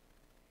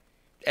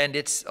 And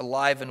it's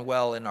alive and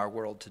well in our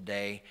world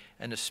today,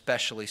 and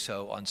especially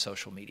so on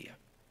social media.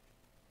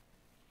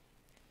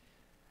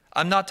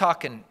 I'm not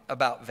talking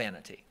about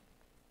vanity.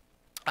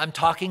 I'm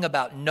talking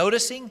about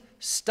noticing,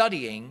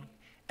 studying,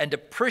 and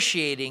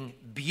appreciating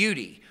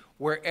beauty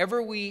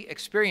wherever we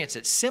experience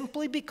it,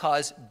 simply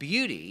because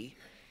beauty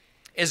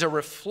is a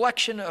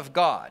reflection of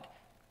God.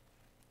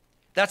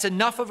 That's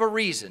enough of a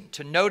reason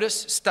to notice,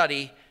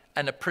 study,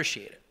 and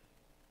appreciate it.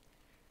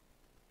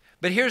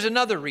 But here's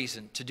another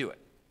reason to do it.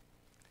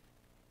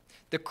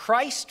 The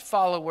Christ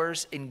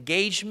followers'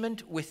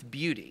 engagement with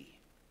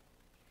beauty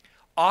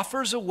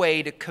offers a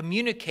way to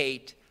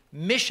communicate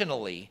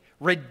missionally,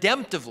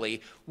 redemptively,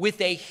 with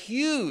a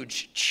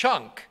huge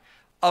chunk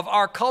of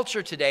our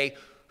culture today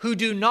who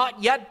do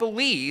not yet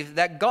believe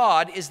that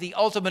God is the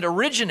ultimate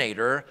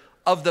originator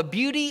of the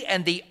beauty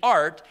and the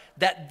art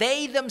that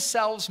they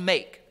themselves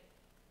make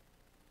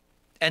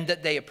and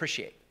that they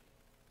appreciate.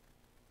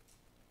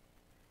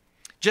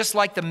 Just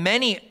like the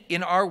many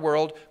in our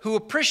world who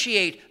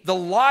appreciate the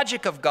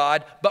logic of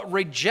God but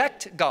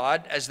reject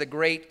God as the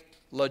great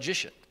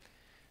logician.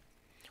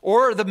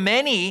 Or the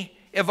many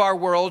of our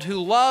world who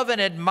love and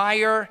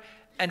admire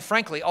and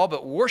frankly all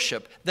but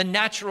worship the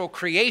natural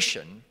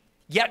creation,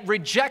 yet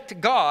reject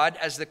God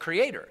as the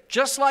creator.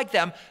 Just like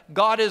them,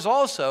 God is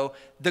also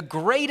the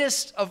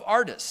greatest of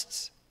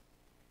artists.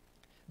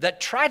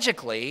 That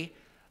tragically,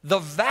 the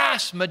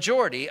vast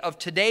majority of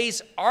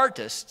today's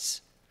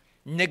artists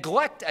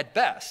neglect at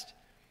best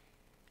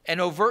and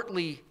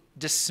overtly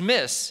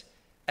dismiss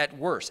at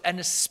worst, and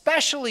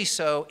especially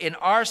so in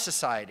our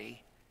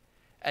society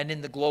and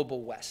in the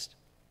global West.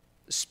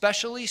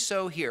 Especially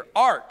so here.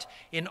 Art,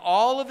 in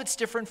all of its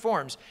different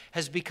forms,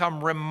 has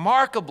become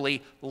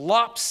remarkably,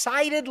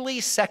 lopsidedly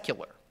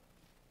secular.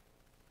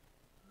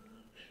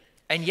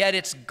 And yet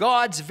it's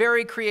God's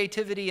very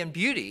creativity and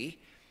beauty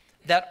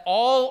that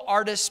all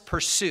artists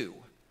pursue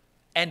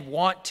and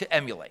want to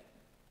emulate.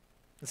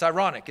 It's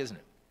ironic, isn't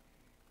it?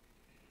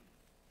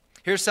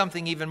 Here's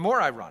something even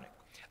more ironic.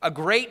 A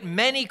great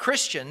many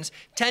Christians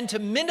tend to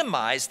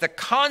minimize the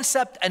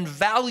concept and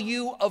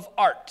value of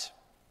art.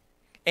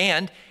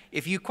 And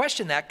if you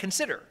question that,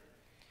 consider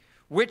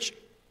which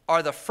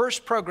are the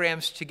first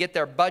programs to get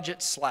their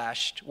budget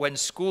slashed when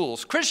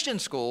schools, Christian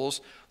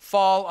schools,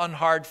 fall on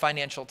hard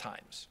financial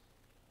times.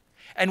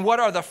 And what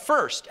are the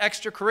first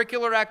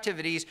extracurricular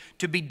activities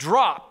to be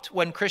dropped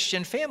when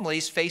Christian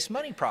families face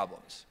money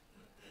problems?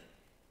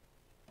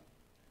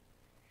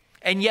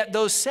 And yet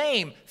those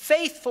same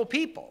faithful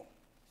people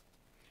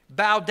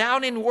bow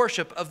down in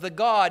worship of the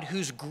God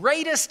whose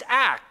greatest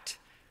act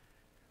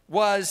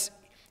was,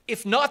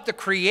 if not the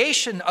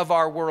creation of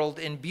our world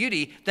in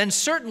beauty, then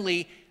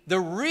certainly the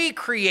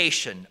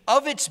recreation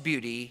of its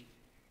beauty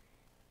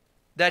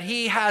that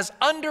he has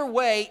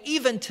underway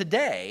even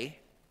today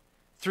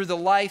through the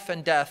life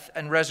and death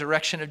and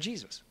resurrection of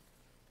Jesus.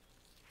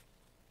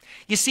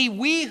 You see,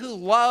 we who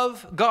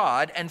love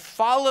God and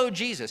follow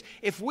Jesus,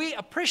 if we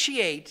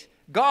appreciate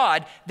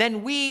God,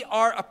 then we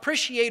are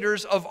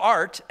appreciators of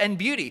art and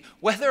beauty,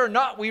 whether or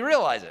not we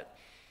realize it,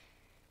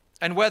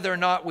 and whether or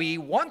not we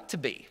want to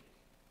be.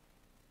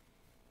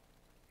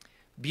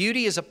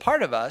 Beauty is a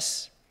part of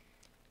us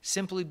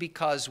simply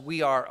because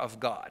we are of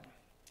God.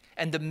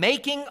 And the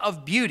making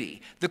of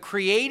beauty, the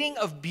creating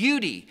of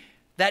beauty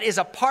that is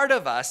a part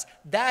of us,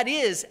 that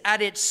is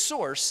at its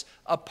source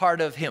a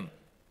part of Him,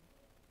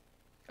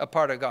 a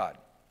part of God.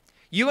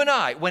 You and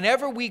I,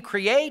 whenever we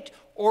create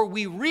or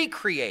we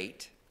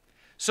recreate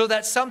so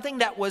that something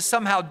that was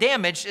somehow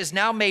damaged is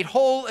now made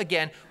whole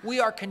again, we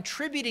are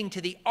contributing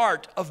to the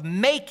art of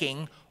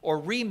making or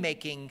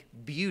remaking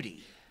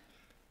beauty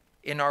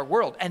in our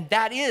world. And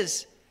that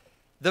is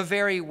the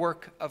very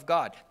work of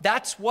God.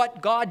 That's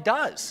what God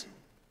does.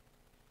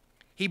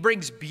 He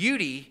brings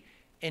beauty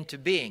into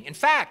being. In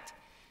fact,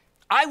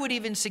 I would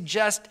even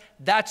suggest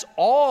that's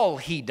all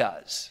He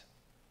does.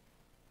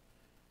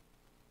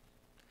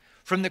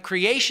 From the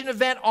creation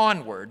event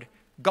onward,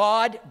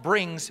 God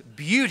brings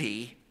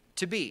beauty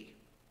to be.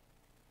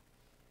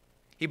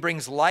 He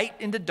brings light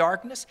into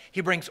darkness.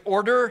 He brings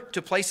order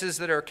to places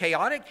that are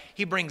chaotic.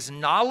 He brings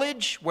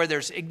knowledge where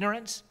there's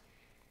ignorance.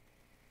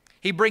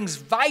 He brings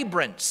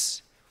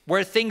vibrance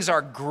where things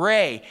are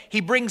gray.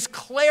 He brings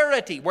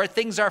clarity where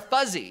things are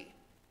fuzzy.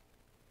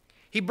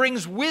 He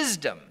brings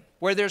wisdom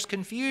where there's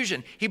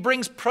confusion. He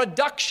brings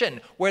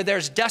production where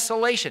there's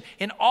desolation.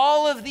 In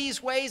all of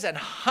these ways and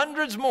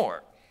hundreds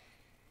more,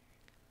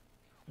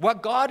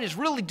 what God is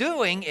really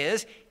doing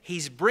is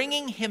He's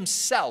bringing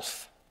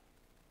Himself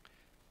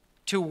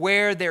to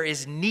where there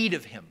is need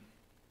of Him,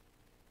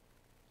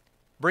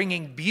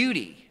 bringing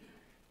beauty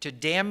to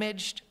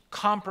damaged,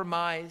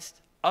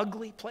 compromised,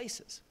 ugly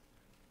places.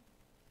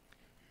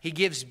 He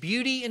gives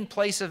beauty in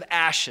place of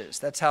ashes.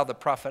 That's how the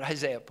prophet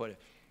Isaiah put it.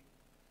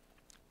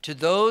 To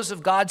those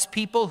of God's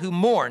people who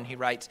mourn, he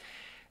writes,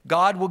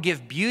 God will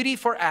give beauty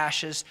for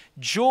ashes,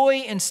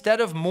 joy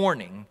instead of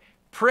mourning,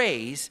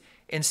 praise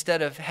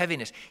instead of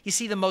heaviness. You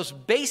see, the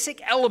most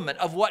basic element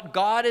of what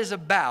God is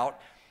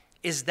about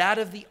is that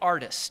of the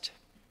artist,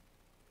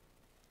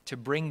 to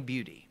bring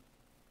beauty.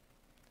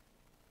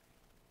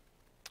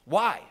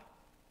 Why?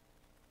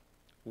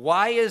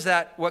 Why is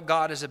that what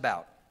God is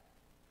about?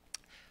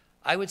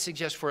 I would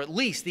suggest for at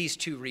least these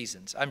two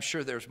reasons. I'm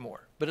sure there's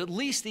more, but at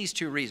least these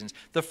two reasons.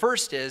 The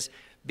first is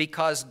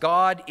because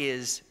God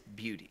is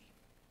beauty.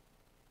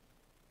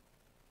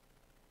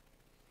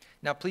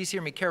 Now, please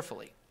hear me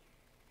carefully.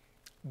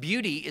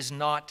 Beauty is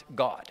not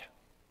God.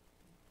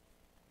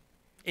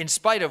 In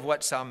spite of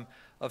what some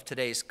of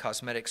today's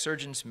cosmetic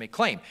surgeons may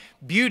claim,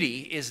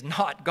 beauty is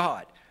not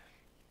God.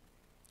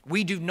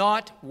 We do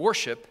not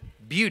worship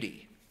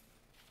beauty,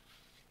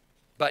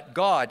 but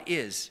God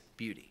is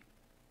beauty.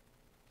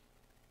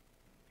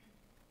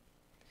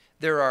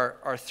 There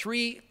are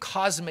three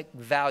cosmic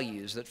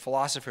values that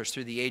philosophers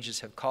through the ages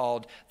have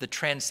called the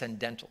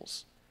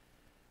transcendentals.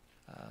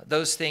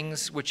 Those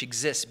things which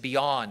exist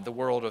beyond the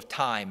world of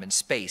time and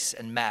space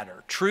and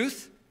matter.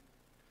 Truth,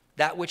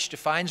 that which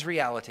defines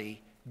reality.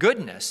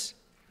 Goodness,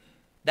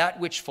 that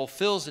which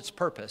fulfills its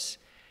purpose.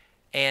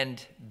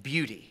 And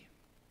beauty,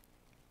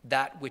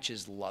 that which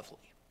is lovely.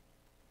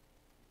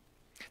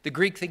 The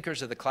Greek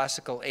thinkers of the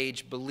classical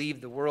age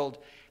believed the world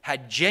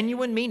had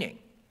genuine meaning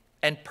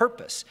and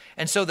purpose.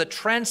 And so the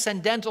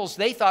transcendentals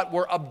they thought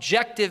were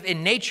objective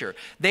in nature.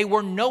 They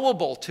were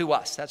knowable to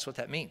us. That's what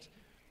that means.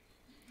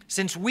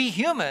 Since we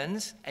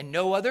humans, and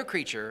no other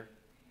creature,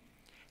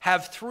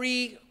 have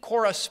three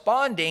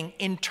corresponding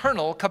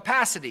internal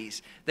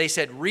capacities. They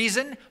said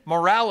reason,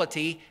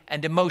 morality,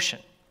 and emotion.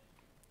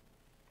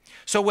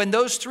 So when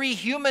those three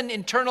human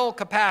internal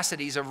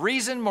capacities of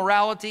reason,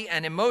 morality,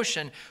 and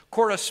emotion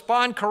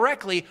correspond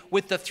correctly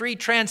with the three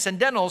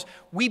transcendentals,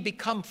 we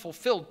become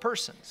fulfilled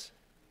persons.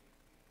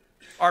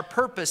 Our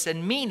purpose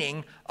and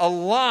meaning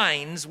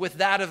aligns with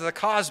that of the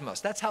cosmos.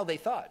 That's how they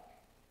thought.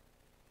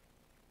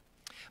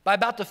 By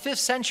about the 5th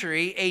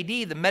century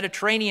AD, the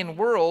Mediterranean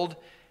world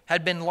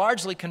had been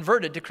largely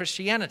converted to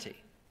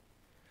Christianity,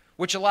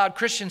 which allowed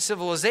Christian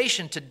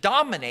civilization to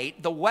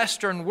dominate the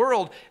Western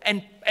world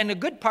and a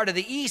good part of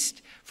the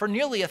East for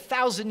nearly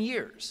 1,000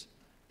 years.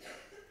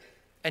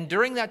 And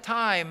during that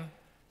time,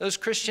 those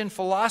Christian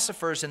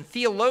philosophers and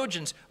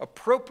theologians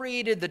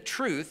appropriated the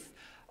truth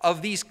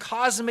of these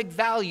cosmic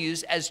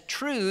values as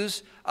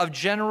truths of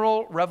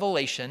general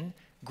revelation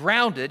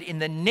grounded in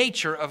the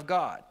nature of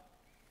God.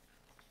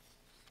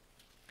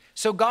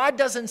 So God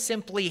doesn't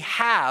simply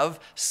have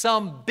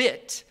some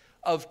bit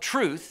of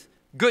truth,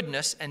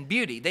 goodness, and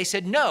beauty. They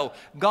said, no,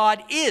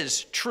 God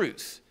is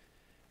truth,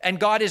 and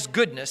God is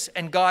goodness,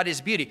 and God is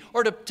beauty.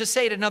 Or to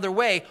say it another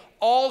way,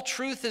 all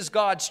truth is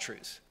God's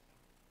truth.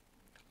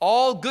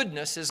 All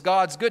goodness is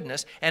God's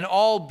goodness, and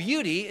all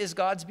beauty is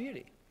God's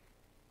beauty.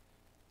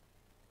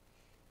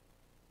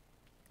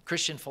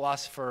 Christian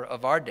philosopher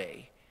of our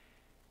day,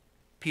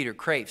 Peter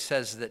Crave,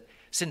 says that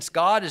since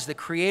God is the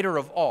creator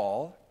of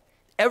all,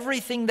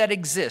 everything that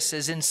exists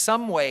is in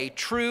some way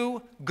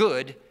true,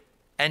 good,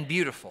 and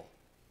beautiful.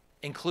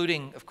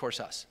 including, of course,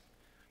 us.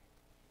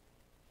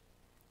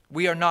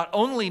 We are not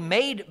only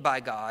made by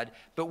God,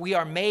 but we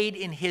are made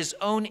in his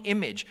own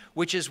image,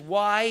 which is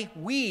why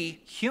we,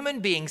 human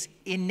beings,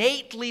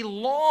 innately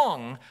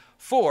long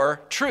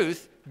for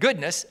truth,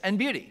 goodness, and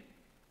beauty.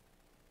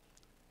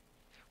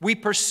 We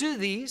pursue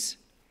these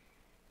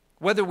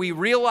whether we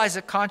realize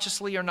it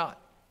consciously or not.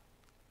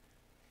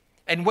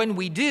 And when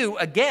we do,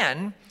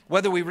 again,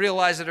 whether we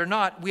realize it or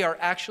not, we are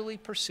actually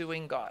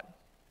pursuing God.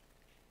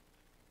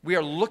 We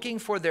are looking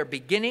for their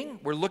beginning,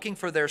 we're looking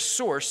for their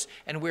source,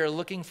 and we are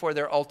looking for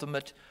their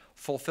ultimate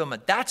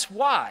fulfillment. That's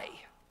why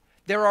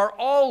there are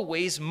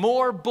always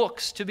more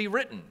books to be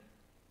written.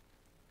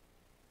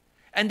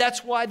 And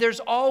that's why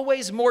there's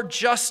always more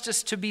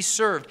justice to be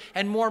served,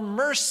 and more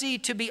mercy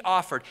to be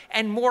offered,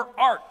 and more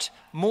art,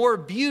 more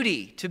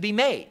beauty to be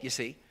made, you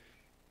see.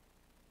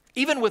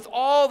 Even with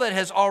all that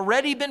has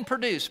already been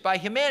produced by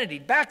humanity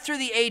back through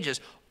the ages,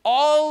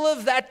 all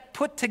of that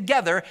put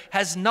together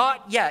has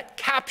not yet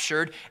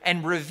captured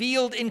and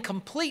revealed in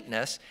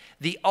completeness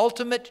the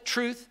ultimate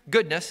truth,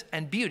 goodness,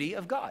 and beauty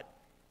of God.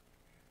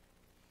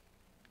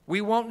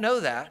 We won't know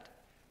that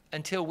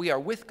until we are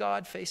with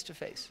God face to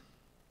face.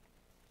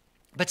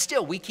 But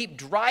still, we keep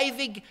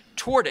driving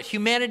toward it.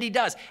 Humanity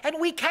does. And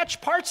we catch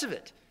parts of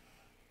it.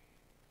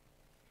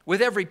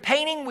 With every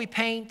painting we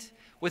paint,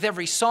 with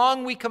every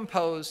song we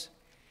compose,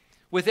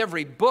 with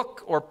every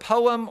book or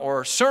poem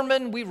or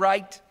sermon we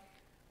write,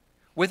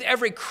 with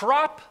every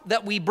crop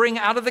that we bring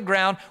out of the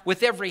ground,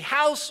 with every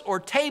house or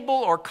table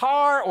or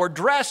car or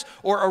dress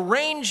or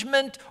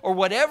arrangement or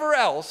whatever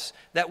else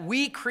that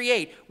we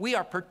create, we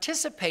are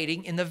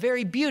participating in the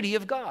very beauty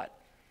of God.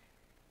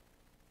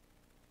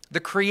 The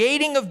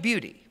creating of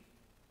beauty,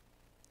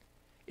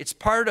 it's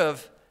part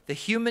of the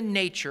human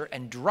nature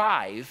and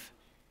drive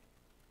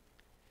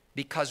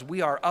because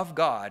we are of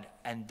God,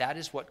 and that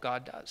is what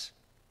God does.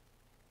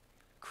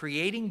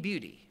 Creating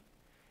beauty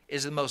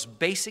is the most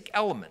basic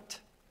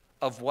element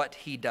of what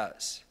he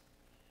does.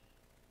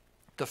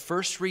 The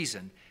first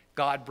reason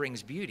God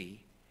brings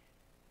beauty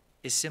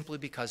is simply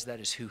because that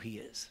is who he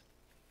is.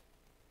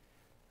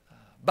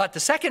 But the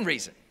second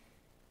reason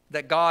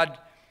that God,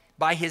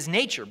 by his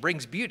nature,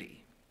 brings beauty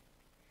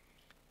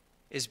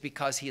is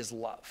because he is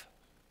love.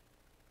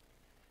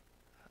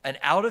 And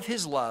out of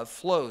his love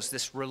flows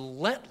this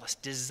relentless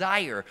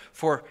desire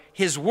for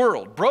his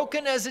world,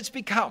 broken as it's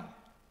become,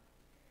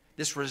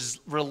 this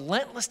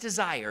relentless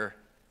desire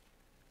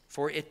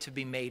for it to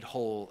be made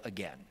whole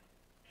again.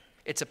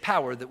 It's a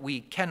power that we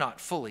cannot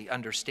fully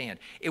understand.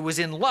 It was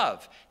in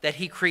love that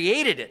he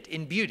created it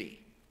in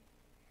beauty.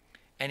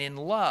 And in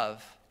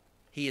love,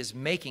 he is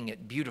making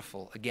it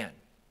beautiful again.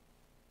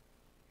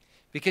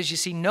 Because you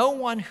see, no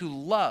one who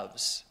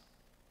loves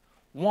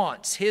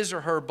wants his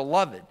or her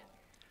beloved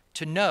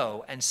to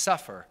know and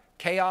suffer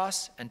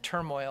chaos and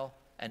turmoil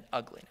and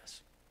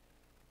ugliness.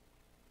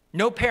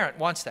 No parent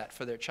wants that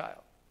for their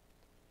child.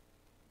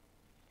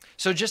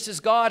 So just as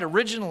God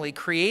originally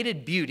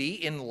created beauty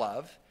in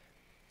love,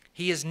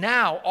 he is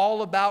now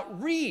all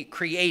about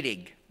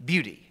recreating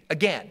beauty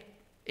again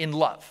in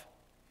love.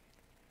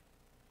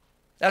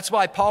 That's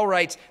why Paul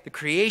writes, the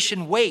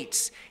creation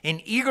waits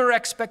in eager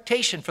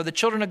expectation for the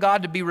children of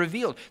God to be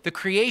revealed. The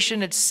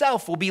creation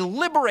itself will be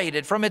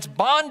liberated from its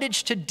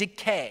bondage to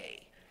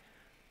decay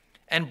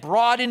and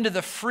brought into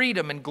the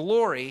freedom and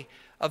glory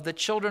of the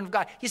children of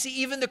God. You see,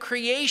 even the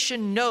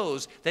creation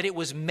knows that it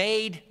was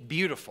made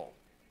beautiful.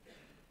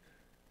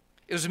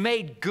 It was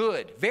made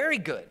good, very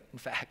good, in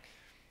fact.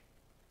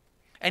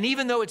 And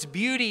even though its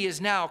beauty is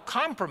now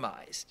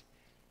compromised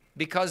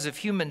because of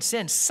human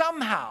sin,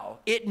 somehow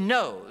it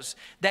knows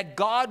that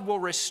God will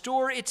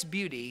restore its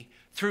beauty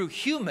through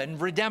human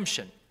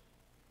redemption.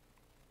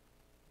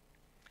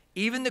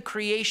 Even the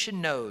creation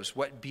knows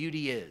what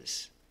beauty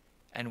is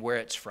and where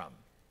it's from.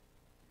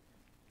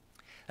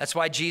 That's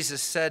why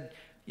Jesus said,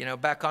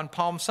 back on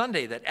Palm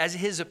Sunday, that as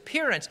his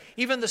appearance,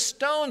 even the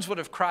stones would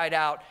have cried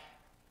out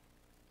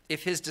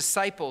if his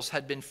disciples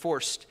had been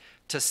forced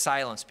to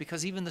silence,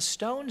 because even the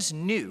stones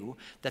knew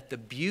that the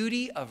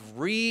beauty of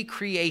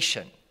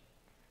recreation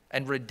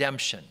and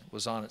redemption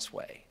was on its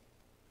way.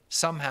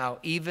 Somehow,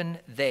 even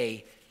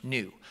they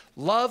knew.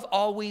 Love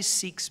always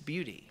seeks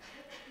beauty.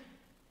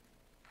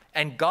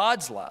 And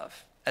God's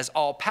love, as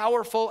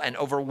all-powerful and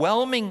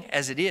overwhelming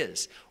as it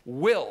is,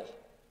 will,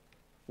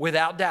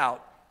 without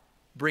doubt,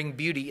 bring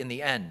beauty in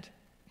the end.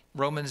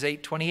 Romans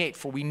 8:28,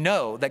 for we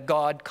know that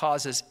God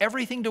causes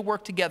everything to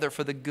work together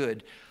for the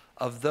good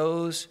of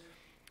those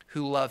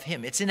who love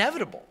him. It's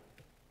inevitable.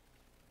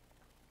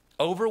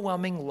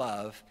 Overwhelming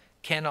love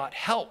cannot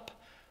help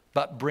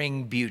but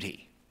bring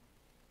beauty.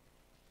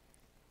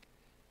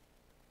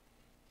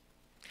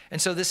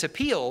 And so this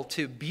appeal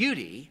to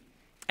beauty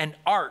and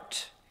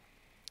art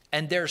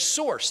and their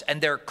source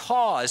and their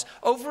cause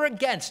over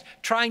against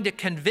trying to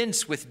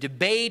convince with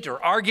debate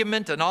or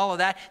argument and all of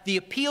that, the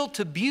appeal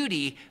to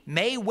beauty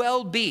may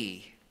well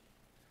be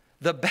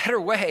the better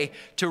way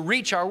to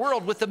reach our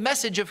world with the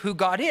message of who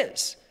God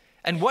is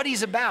and what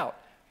he's about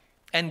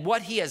and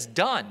what he has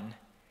done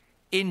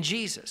in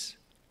Jesus.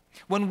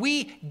 when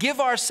we give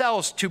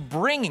ourselves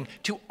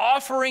to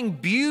offering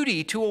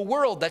beauty to a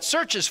world that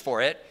searches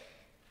for it,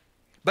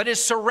 but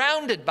is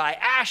surrounded by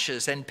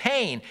ashes and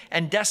pain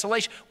and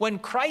desolation, when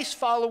Christ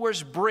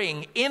followers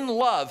bring in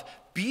love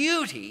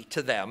beauty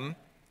to them,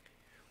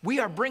 we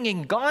are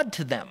bringing God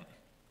to them.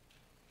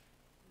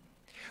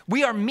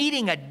 We are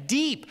meeting a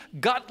deep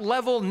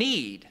gut-level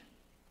need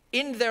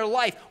in their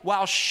life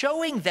while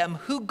showing them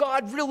who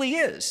God really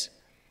is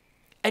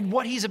and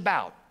what he's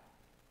about.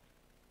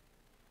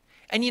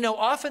 And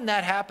often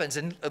that happens,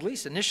 and at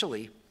least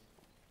initially,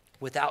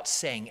 without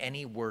saying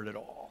any word at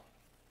all.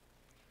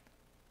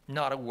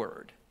 Not a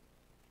word.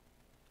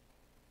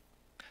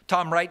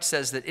 Tom Wright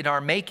says that in our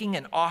making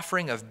an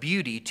offering of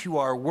beauty to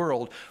our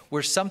world,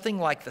 we're something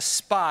like the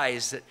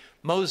spies that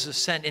Moses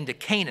sent into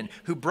Canaan,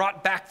 who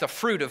brought back the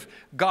fruit of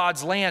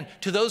God's land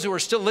to those who were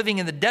still living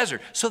in the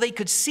desert, so they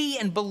could see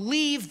and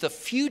believe the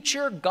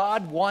future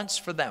God wants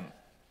for them.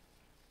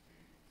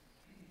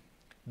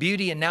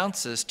 Beauty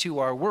announces to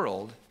our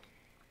world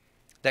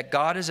that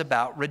God is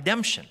about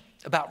redemption,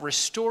 about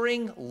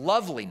restoring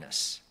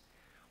loveliness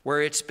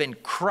where it's been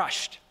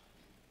crushed.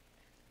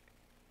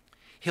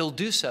 He'll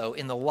do so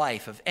in the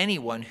life of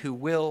anyone who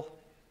will.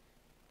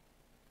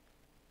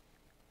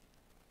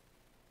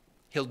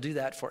 He'll do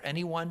that for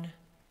anyone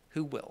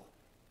who will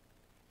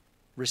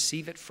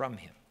receive it from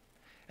him.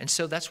 And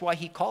so that's why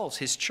he calls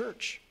his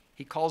church.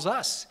 He calls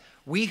us,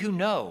 we who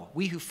know,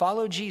 we who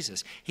follow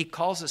Jesus. He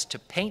calls us to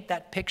paint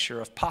that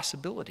picture of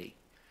possibility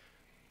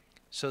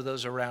so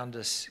those around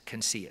us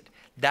can see it.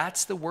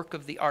 That's the work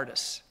of the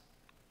artists.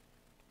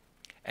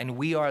 And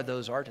we are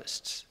those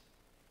artists.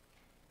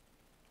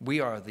 We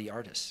are the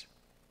artists.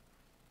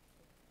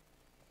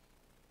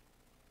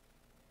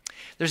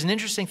 There's an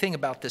interesting thing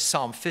about this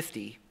Psalm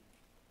 50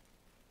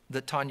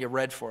 that Tanya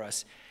read for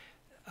us.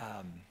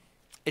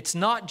 It's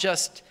not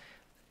just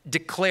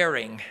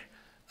declaring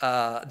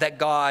that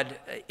God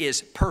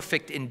is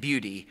perfect in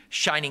beauty,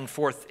 shining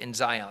forth in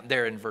Zion,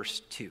 there in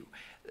verse 2.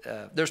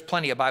 There's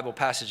plenty of Bible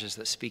passages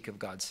that speak of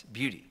God's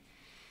beauty.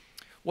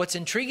 What's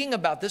intriguing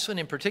about this one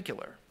in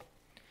particular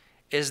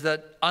is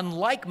that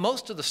unlike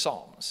most of the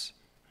Psalms,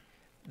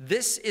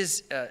 this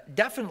is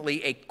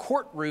definitely a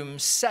courtroom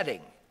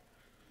setting.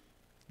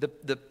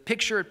 The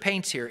picture it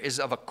paints here is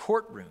of a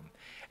courtroom.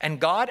 And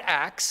God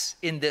acts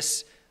in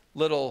this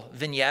little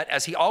vignette,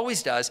 as he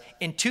always does,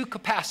 in two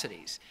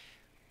capacities.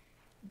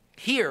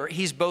 Here,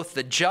 he's both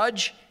the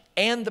judge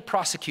and the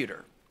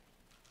prosecutor.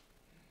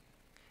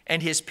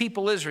 And his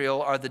people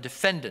Israel are the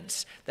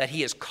defendants that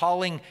he is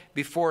calling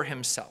before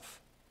himself.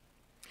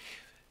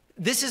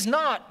 This is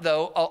not,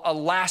 though, a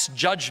last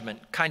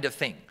judgment kind of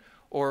thing,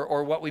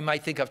 or what we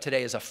might think of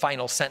today as a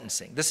final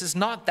sentencing. This is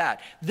not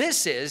that.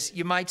 This is,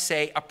 you might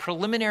say, a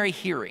preliminary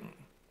hearing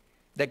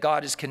that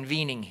God is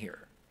convening here.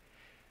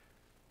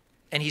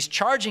 And he's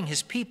charging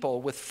his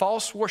people with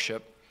false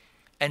worship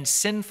and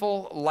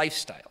sinful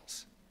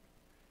lifestyles.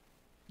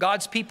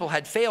 God's people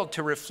had failed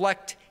to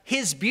reflect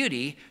his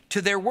beauty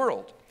to their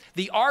world.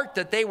 The art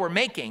that they were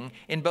making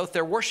in both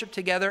their worship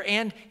together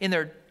and in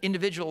their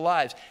individual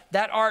lives,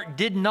 that art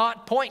did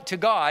not point to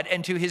God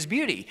and to his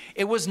beauty.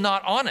 It was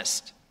not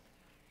honest.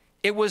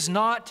 It was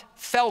not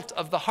felt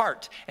of the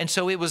heart, and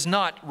so it was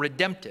not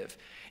redemptive.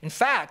 In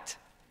fact,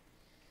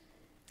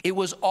 it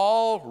was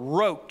all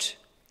rote,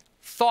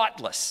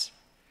 thoughtless,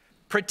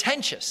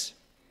 pretentious,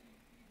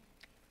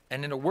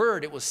 and in a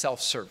word, it was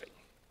self-serving.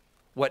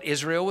 What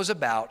Israel was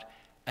about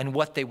and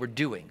what they were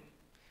doing.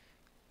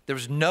 There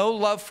was no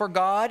love for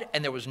God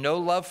and there was no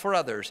love for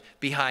others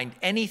behind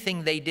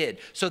anything they did.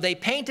 So they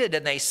painted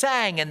and they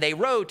sang and they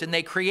wrote and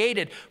they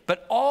created,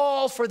 but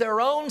all for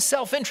their own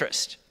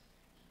self-interest.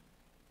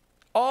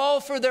 All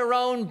for their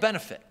own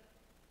benefit.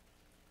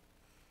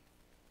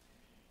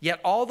 Yet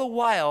all the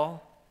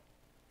while,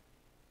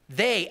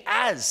 they,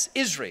 as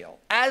Israel,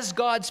 as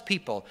God's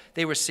people,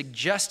 they were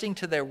suggesting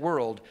to their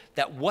world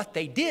that what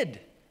they did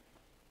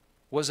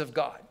was of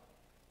God.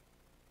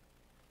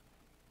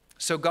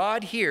 So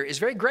God here is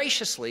very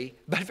graciously,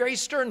 but very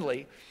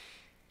sternly,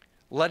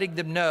 letting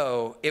them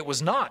know it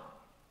was not.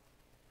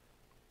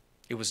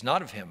 It was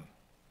not of him.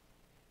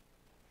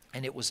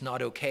 And it was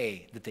not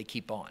okay that they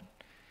keep on.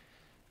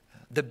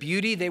 The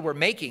beauty they were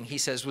making, he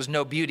says, was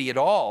no beauty at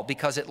all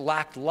because it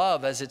lacked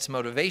love as its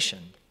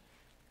motivation.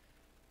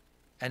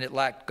 And it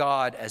lacked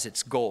God as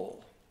its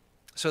goal.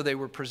 So they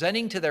were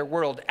presenting to their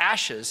world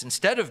ashes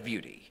instead of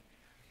beauty.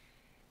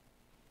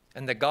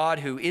 And the God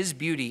who is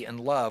beauty and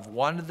love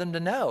wanted them to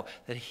know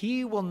that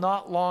he will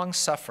not long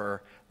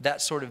suffer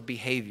that sort of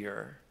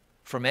behavior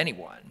from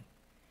anyone,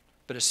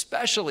 but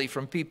especially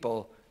from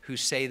people who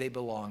say they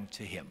belong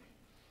to him.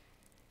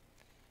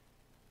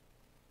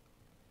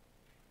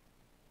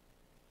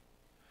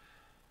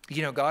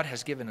 You know, God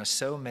has given us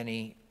so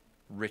many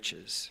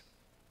riches,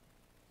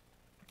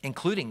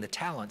 including the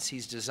talents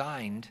he's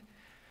designed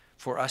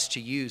for us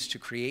to use to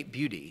create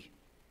beauty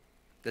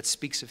that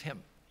speaks of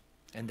him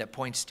and that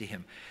points to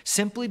him.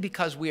 Simply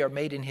because we are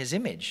made in his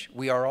image,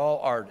 we are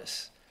all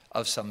artists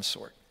of some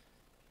sort.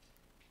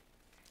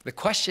 The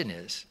question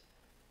is,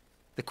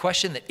 the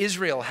question that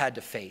Israel had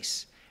to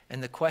face,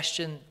 and the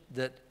question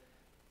that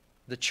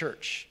the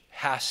church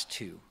has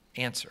to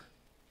answer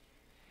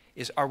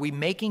is, are we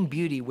making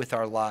beauty with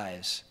our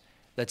lives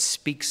that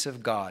speaks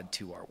of God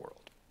to our world?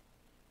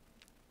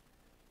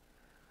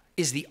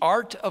 Is the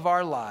art of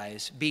our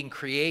lives being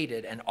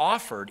created and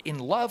offered in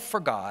love for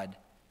God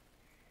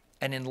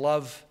and in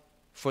love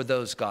for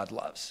those God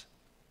loves?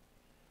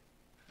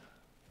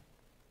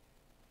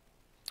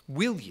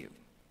 Will you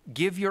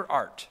give your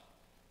art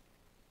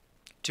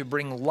to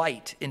bring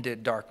light into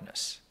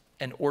darkness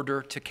and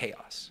order to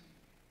chaos?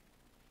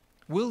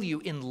 Will you,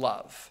 in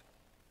love,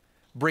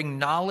 bring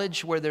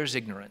knowledge where there's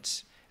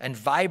ignorance, and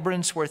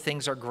vibrance where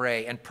things are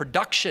gray, and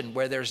production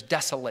where there's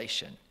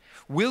desolation?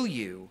 Will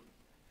you,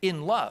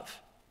 in love,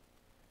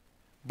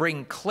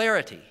 bring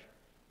clarity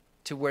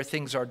to where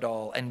things are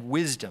dull, and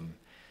wisdom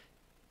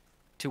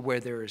to where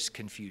there is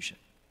confusion?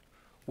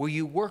 Will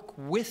you work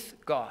with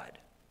God?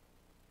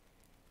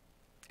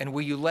 And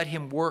will you let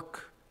him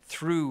work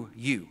through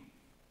you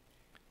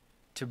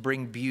to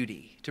bring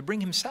beauty, to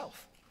bring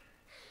himself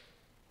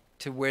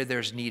to where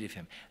there's need of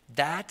him?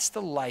 That's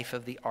the life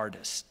of the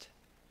artist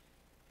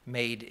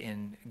made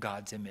in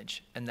God's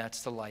image, and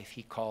that's the life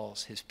he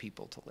calls his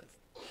people to live.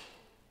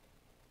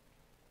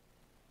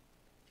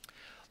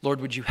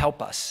 Lord, would you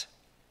help us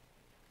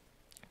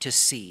to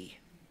see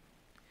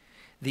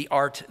the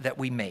art that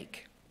we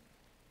make?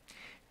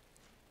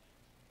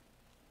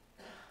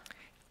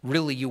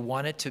 Really, you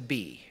want it to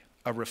be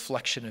a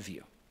reflection of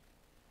you.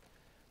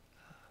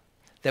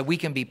 That we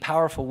can be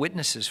powerful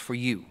witnesses for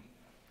you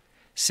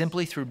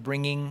simply through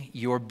bringing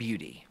your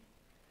beauty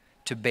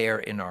to bear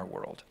in our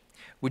world.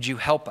 Would you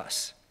help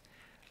us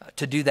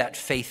to do that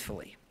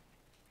faithfully,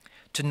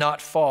 to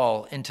not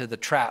fall into the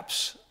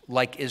traps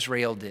like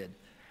Israel did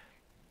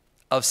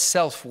of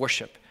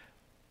self-worship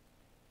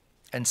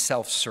and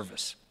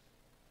self-service.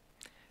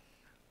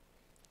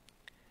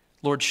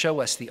 Lord, show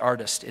us the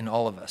artist in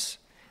all of us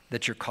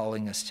that you're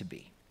calling us to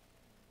be,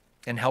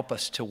 and help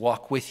us to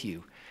walk with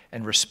you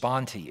and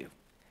respond to you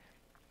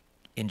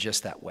in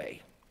just that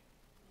way.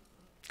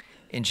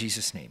 In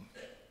Jesus' name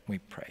we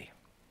pray.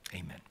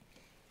 Amen.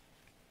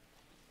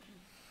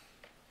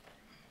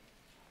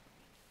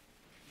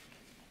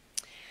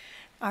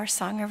 Our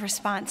song of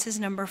response is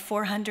number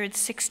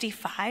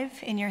 465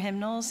 in your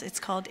hymnals.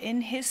 It's called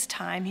In His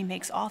Time. He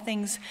makes all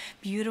things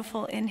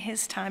beautiful in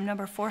His time.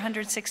 Number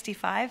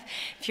 465.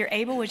 If you're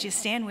able, would you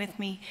stand with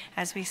me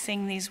as we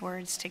sing these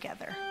words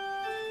together?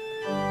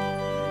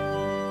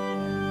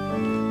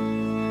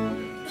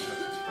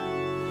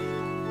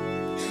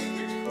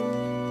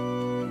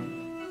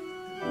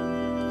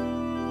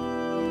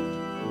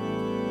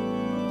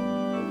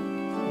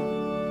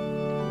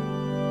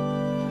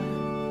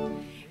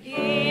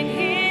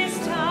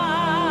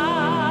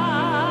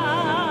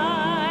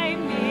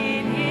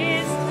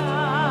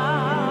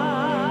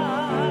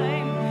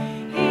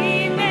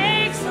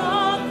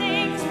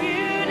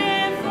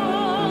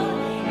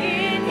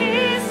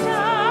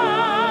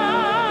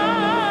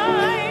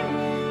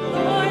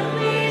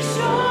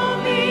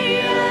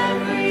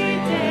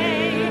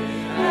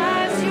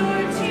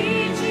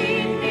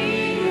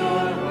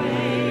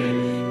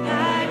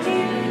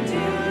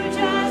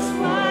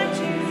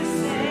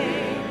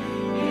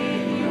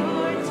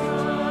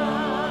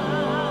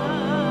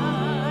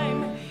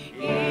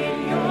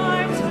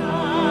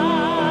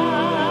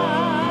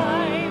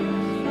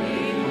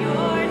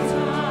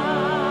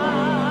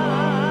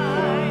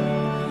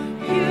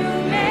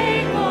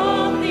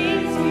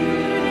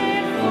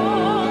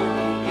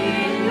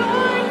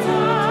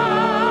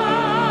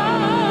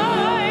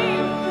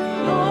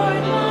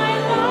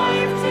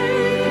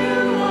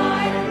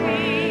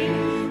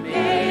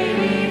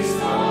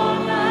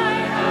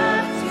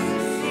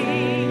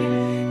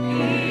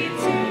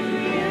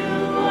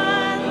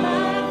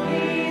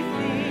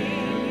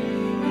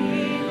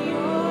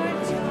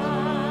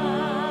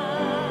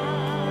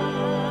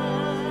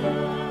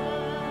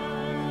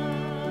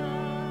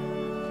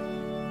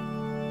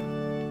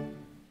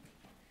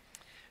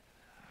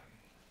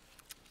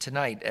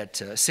 Tonight at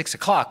 6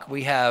 o'clock,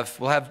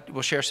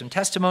 we'll share some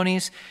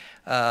testimonies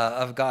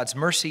of God's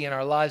mercy in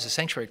our lives. The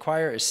Sanctuary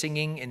Choir is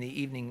singing in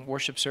the evening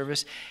worship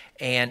service,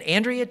 and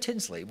Andrea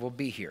Tinsley will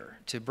be here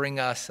to bring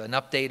us an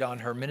update on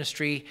her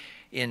ministry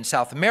in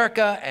South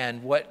America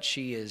and what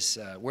she is,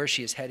 where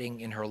she is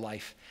heading in her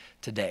life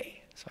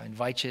today. So I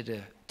invite you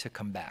to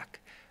come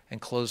back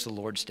and close the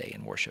Lord's Day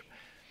in worship.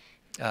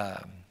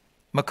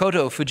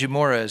 Makoto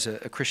Fujimura is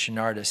a Christian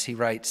artist. He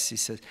writes, he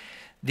says,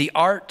 "The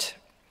art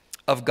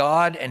of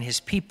God and his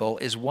people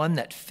is one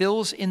that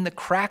fills in the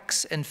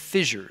cracks and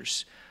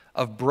fissures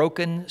of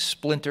broken,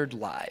 splintered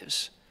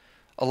lives,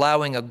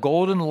 allowing a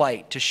golden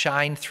light to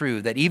shine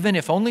through that, even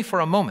if only for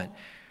a moment,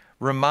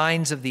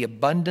 reminds of the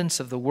abundance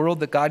of the world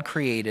that God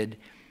created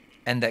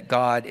and that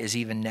God is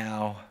even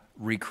now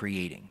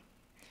recreating."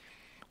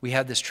 We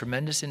have this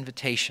tremendous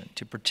invitation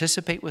to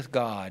participate with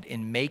God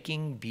in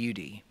making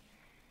beauty,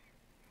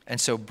 and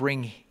so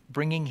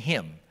bringing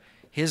him,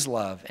 his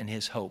love and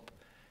his hope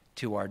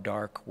to our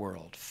dark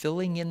world,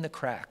 filling in the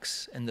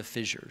cracks and the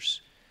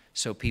fissures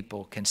so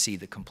people can see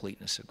the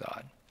completeness of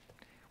God.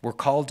 We're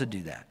called to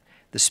do that.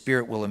 The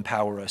Spirit will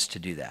empower us to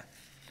do that.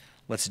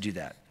 Let's do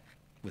that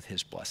with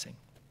his blessing.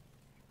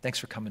 Thanks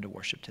for coming to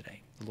worship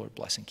today. The Lord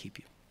bless and keep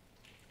you.